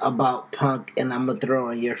about Punk, and I'm going to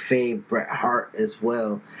throw on your fave, Bret Hart, as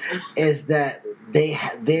well, is that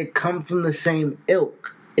they come from the same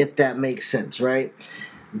ilk, if that makes sense, right?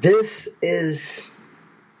 This is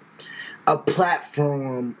a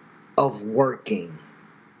platform of working.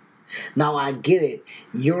 Now, I get it.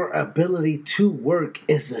 Your ability to work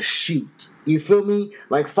is a shoot. You feel me?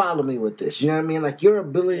 Like, follow me with this. You know what I mean? Like, your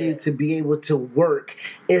ability to be able to work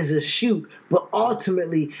is a shoot, but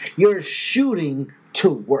ultimately, you're shooting to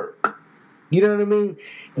work. You know what I mean?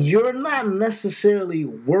 You're not necessarily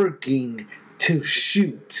working to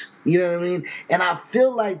shoot. You know what I mean? And I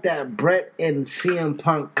feel like that Bret and CM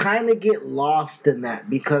Punk kind of get lost in that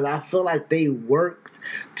because I feel like they worked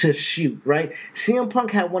to shoot, right? CM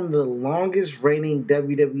Punk had one of the longest reigning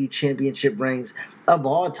WWE Championship reigns of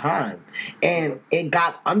all time. And it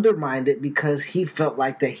got undermined because he felt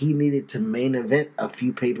like that he needed to main event a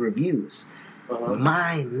few pay-per-views.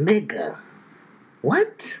 My nigga.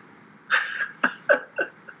 What?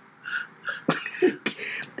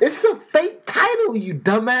 It's a fake title, you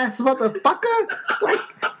dumbass motherfucker. Like,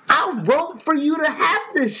 I wrote for you to have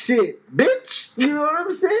this shit, bitch. You know what I'm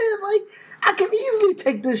saying? Like, I can easily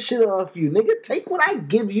take this shit off you, nigga. Take what I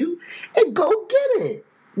give you and go get it.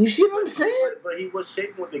 You see what I'm saying? But he was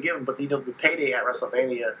shaping what they give him, but the payday at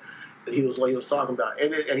WrestleMania, he was what he was talking about,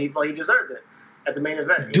 and he thought he deserved it at the main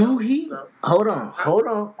event. Do he? So, hold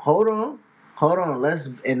on.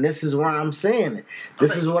 And this is where I'm saying it.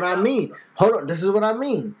 This is what I mean. Hold on. This is what I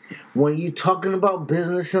mean. When you talking about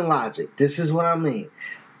business and logic, this is what I mean.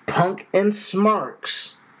 Punk and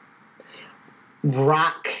Smarks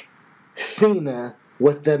Rock, Cena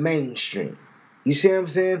with the mainstream. You see what I'm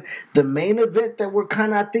saying? The main event that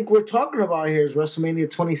I think we're talking about here is WrestleMania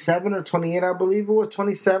 27 or 28, I believe it was.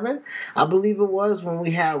 27, I believe it was, when we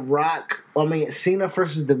had Cena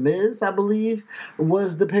versus The Miz, I believe,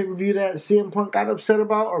 was the pay-per-view that CM Punk got upset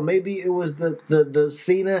about, or maybe it was the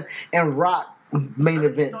Cena and Rock main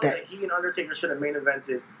event. That he and Undertaker should have main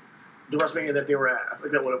evented the WrestleMania that they were at. I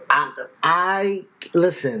think that would have.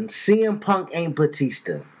 Listen, CM Punk ain't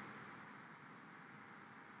Batista.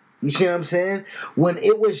 You see what I'm saying? When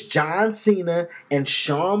it was John Cena and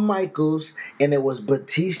Shawn Michaels and it was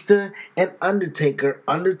Batista and Undertaker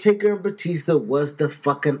and Batista was the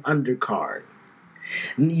fucking undercard.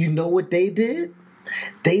 You know what they did?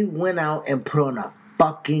 They went out and put on a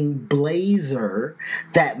fucking blazer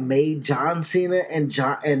that made John Cena and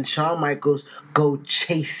Shawn Michaels go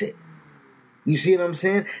chase it. You see what I'm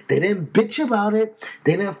saying? They didn't bitch about it.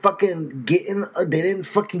 They didn't fucking get in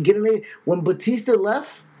it. When Batista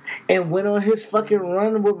left and went on his fucking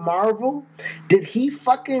run with Marvel, did he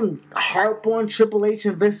fucking harp on Triple H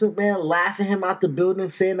and Vince McMahon, laughing him out the building,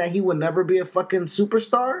 saying that he would never be a fucking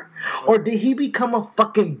superstar? Or did he become a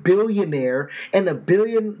fucking billionaire in a $1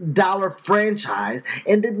 billion franchise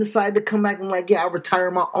and then decide to come back and I'll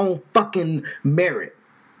retire my own fucking merit?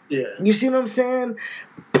 Yeah. You see what I'm saying?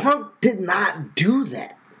 Punk did not do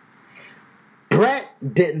that. Brett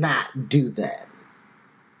did not do that.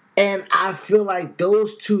 And I feel like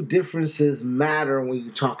those two differences matter when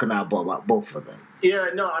you're talking about both of them. Yeah,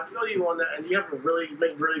 no, I feel you on that, and you have a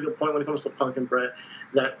make really good point when it comes to Punk and Brett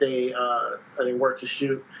that they work to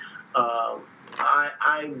shoot.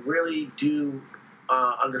 I really do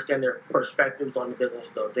understand their perspectives on the business,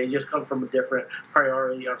 though. They just come from a different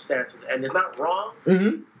priority of stances, and it's not wrong,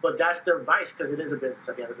 but that's their vice because it is a business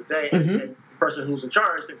at the end of the day, and the person who's in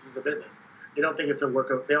charge thinks it's a business. They don't think it's a work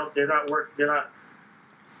of. They're not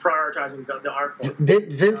prioritizing the art form.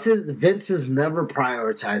 Vince is never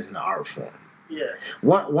prioritizing the art form. Yeah.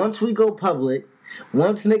 Once we go public,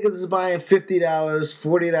 once niggas is buying $50,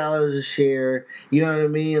 $40 a share, you know what I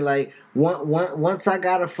mean? Like, once I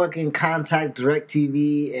gotta fucking contact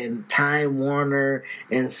DirecTV and Time Warner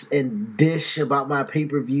and Dish about my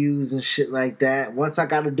pay-per-views and shit like that, once I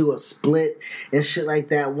gotta do a split and shit like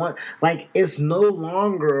that, it's no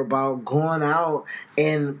longer about going out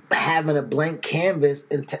and having a blank canvas.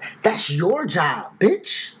 That's your job,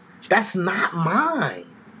 bitch. That's not mine.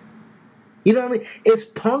 You know what I mean? It's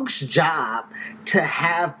Punk's job to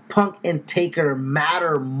have Punk and Taker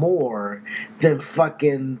matter more than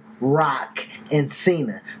fucking Rock and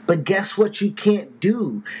Cena. But guess what you can't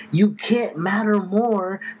do? You can't matter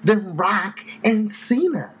more than Rock and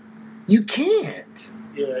Cena. You can't.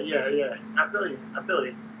 Yeah. I feel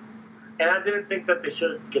you. And I didn't think that they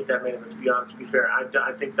should get that main event, to be honest, to be fair. I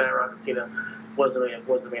think that Rock and Cena was the main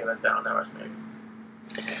event on that WrestleMania.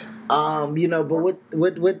 But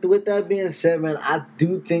with that being said, man, I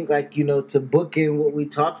do think to book in what we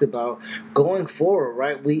talked about going forward,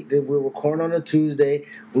 right? We're recording on a Tuesday.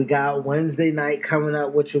 We got Wednesday night coming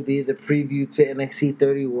up, which will be the preview to NXT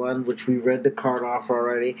 31, which we read the card off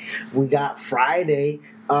already. We got Friday.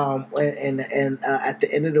 And at the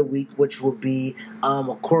end of the week, which will be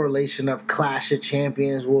a correlation of Clash of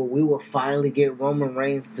Champions, where we will finally get Roman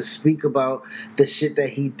Reigns to speak about the shit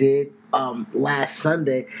that he did last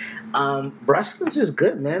Sunday. Wrestling's just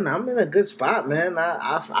good, man. I'm in a good spot, man.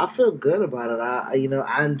 I feel good about it.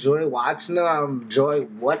 I enjoy watching it. I enjoy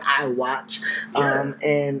what I watch.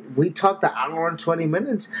 And we talked an hour and 20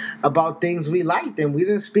 minutes about things we liked, and we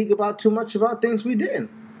didn't speak about too much about things we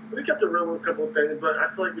didn't. We kept it real with a couple of things, but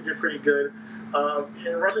I feel like we did pretty good.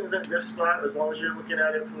 And wrestling's in this spot as long as you're looking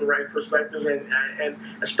at it from the right perspective, and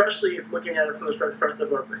especially if looking at it from the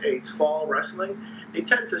perspective of it's fall wrestling, they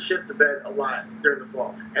tend to shit the bed a lot during the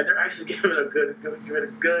fall, and they're actually giving it a good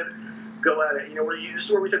go at it. This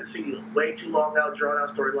is where we tend to see way too long out, drawn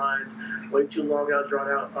out storylines, way too long out, drawn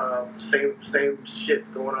out, same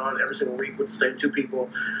shit going on every single week with the same two people,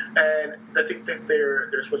 and I think that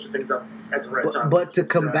they're switching things up at the right time. But to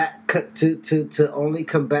combat to only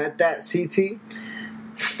combat that, CT,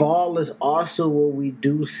 fall is also where we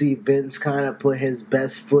do see Vince kind of put his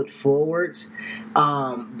best foot forwards,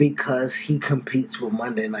 because he competes with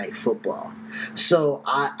Monday Night Football. So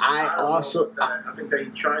I think that he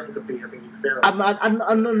tries to compete. I think he fails.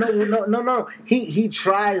 No. He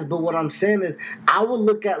tries, but what I'm saying is, I will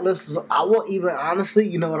look at lists. I will even honestly,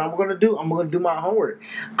 you know what I'm going to do? I'm going to do my homework.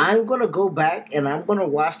 I'm going to go back and I'm going to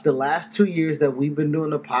watch the last 2 years that we've been doing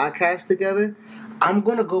the podcast together. I'm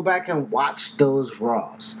going to go back and watch those Raws.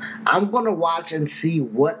 falls. I'm going to watch and see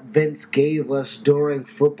what Vince gave us during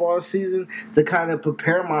football season to kind of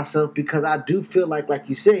prepare myself, because I do feel like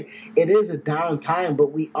you say, it is a downtime,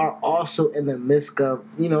 but we are also in the midst of,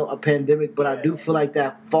 a pandemic. But I do feel like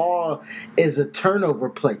that fall is a turnover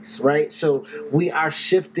place, right? So we are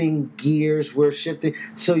shifting gears. We're shifting.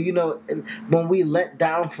 So, when we let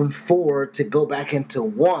down from 4 to go back into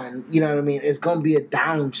 1, you know what I mean? It's going to be a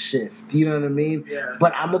downshift, you know what I mean? Yeah.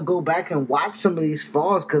 But I'm going to go back and watch some of these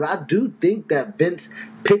falls, because I do think that Vince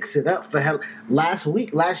picks it up for hell. Last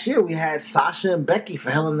year, we had Sasha and Becky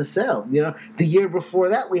for Hell in a Cell. The year before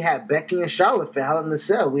that, we had Becky and Charlotte for Hell in a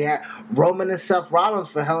Cell. We had Roman and Seth Rollins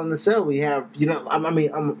for Hell in a Cell. We have,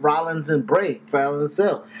 Rollins and Bray for Hell in a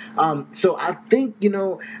Cell. So I think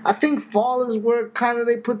fall is where kind of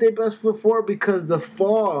they put their best foot forward, because the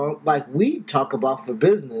fall, like we talk about for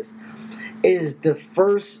business, is the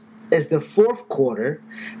fourth quarter,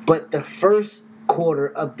 but the first quarter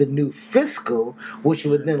of the new fiscal, which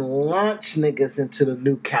would then launch niggas into the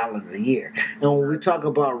new calendar year. And when we talk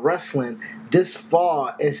about wrestling, this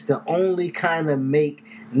fall is to only kind of make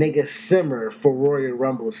niggas simmer for Royal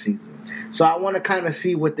Rumble season. So I want to kind of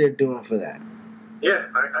see what they're doing for that. Yeah,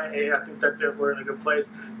 I think that we're in a good place,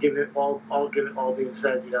 given it all being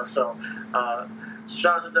said, So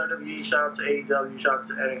shout out to WWE, shout out to AEW, shout out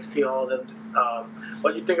to NXT, all of them.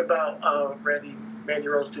 What do you think about Mandy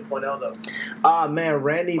Rose 2.0 though?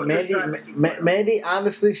 Mandy,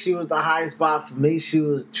 honestly, she was the highest spot for me. She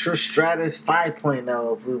was Trish Stratus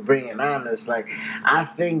 5.0, if we're being honest. I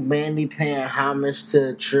think Mandy paying homage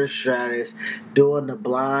to Trish Stratus, doing the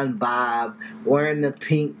blonde bob, wearing the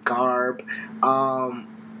pink garb.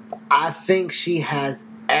 I think she has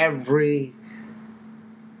every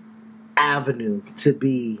avenue to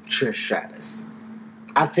be Trish Stratus.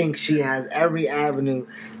 I think she has every avenue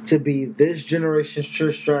to be this generation's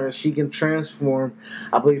Trish Stratus. She can transform,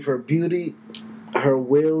 I believe, her beauty, her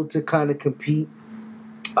will to kind of compete.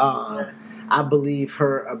 I believe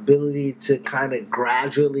her ability to kind of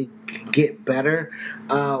gradually get better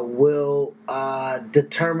will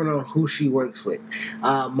determine on who she works with.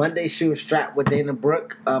 Monday she was strapped with Dana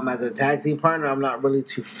Brooke as a tag team partner. I'm not really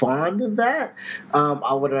too fond of that.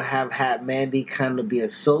 I would have had Mandy kind of be a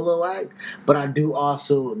solo act, but I do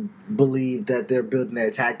also believe that they're building their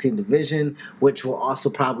tag team division, which will also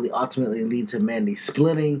probably ultimately lead to Mandy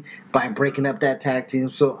splitting by breaking up that tag team.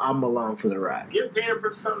 So I'm along for the ride. Give Dana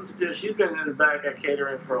Brooke something to do. She's been in the back at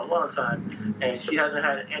catering for a long time, and she hasn't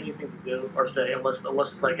had anything to do or say unless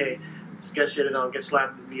it's like, hey, just get shit on, get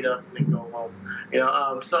slapped and beat up, and then go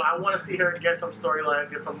home. So I want to see her get some storyline,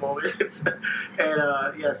 get some moments.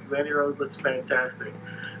 And yes, Mandy Rose looks fantastic,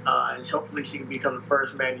 and hopefully she can become the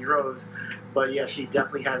first Mandy Rose. But yeah, she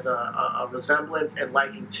definitely has a resemblance and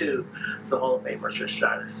liking to the Hall of Famer Trish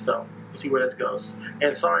Stratus. So we'll see where this goes.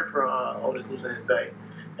 And sorry for Otis losing his bay.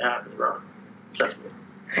 It happens, bro. Trust me.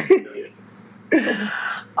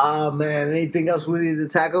 Oh man, anything else we need to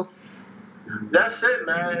tackle? That's it,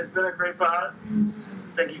 man. It's been a great pod.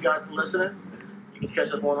 Thank you guys for listening. You can catch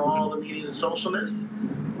us on all the medias and socialness.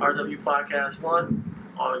 RW Podcast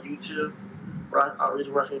 1 on YouTube,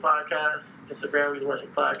 Regional Wrestling Podcast, Instagram, Regional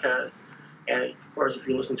Wrestling Podcast, and of course, if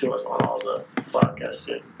you listen to us on all the podcasts,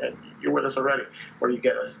 and you're with us already, where you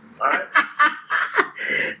get us. All right.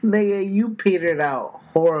 Nigga, you petered out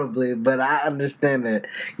horribly, but I understand that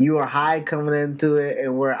you were high coming into it,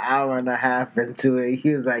 and we're an hour and a half into it. He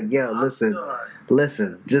was like, "Yo,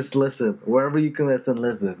 listen, just listen. Wherever you can listen."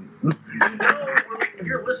 If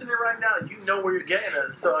you're listening right now, you know where you're getting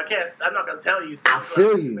us. So I'm not gonna tell you. I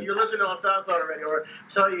feel you. You're listening on SoundCloud already, or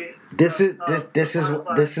tell you. This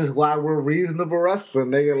is why we're reasonable wrestling,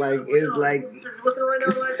 nigga. Like it's like. If you're listening right now,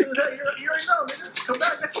 you already know, nigga. Come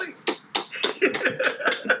back next week.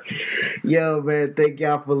 Yo, man, thank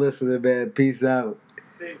y'all for listening, man. Peace out.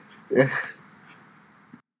 Peace.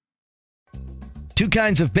 2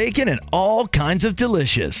 kinds of bacon and all kinds of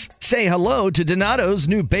delicious. Say hello to Donato's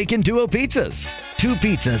new Bacon Duo pizzas. 2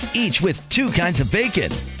 pizzas, each with 2 kinds of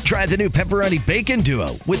bacon. Try the new Pepperoni Bacon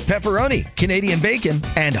Duo with pepperoni, Canadian bacon,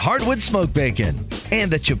 and hardwood smoked bacon.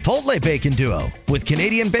 And the Chipotle Bacon Duo with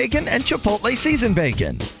Canadian bacon and Chipotle seasoned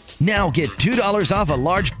bacon. Now get $2 off a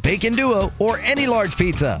large Bacon Duo or any large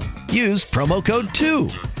pizza. Use promo code 2.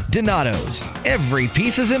 Donato's. Every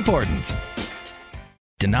piece is important.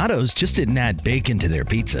 Donato's just didn't add bacon to their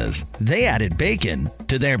pizzas. They added bacon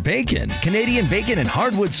to their bacon. Canadian bacon and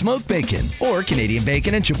hardwood smoked bacon. Or Canadian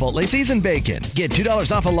bacon and Chipotle seasoned bacon. Get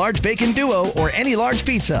 $2 off a large Bacon Duo or any large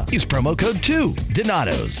pizza. Use promo code 2.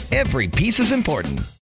 Donato's. Every piece is important.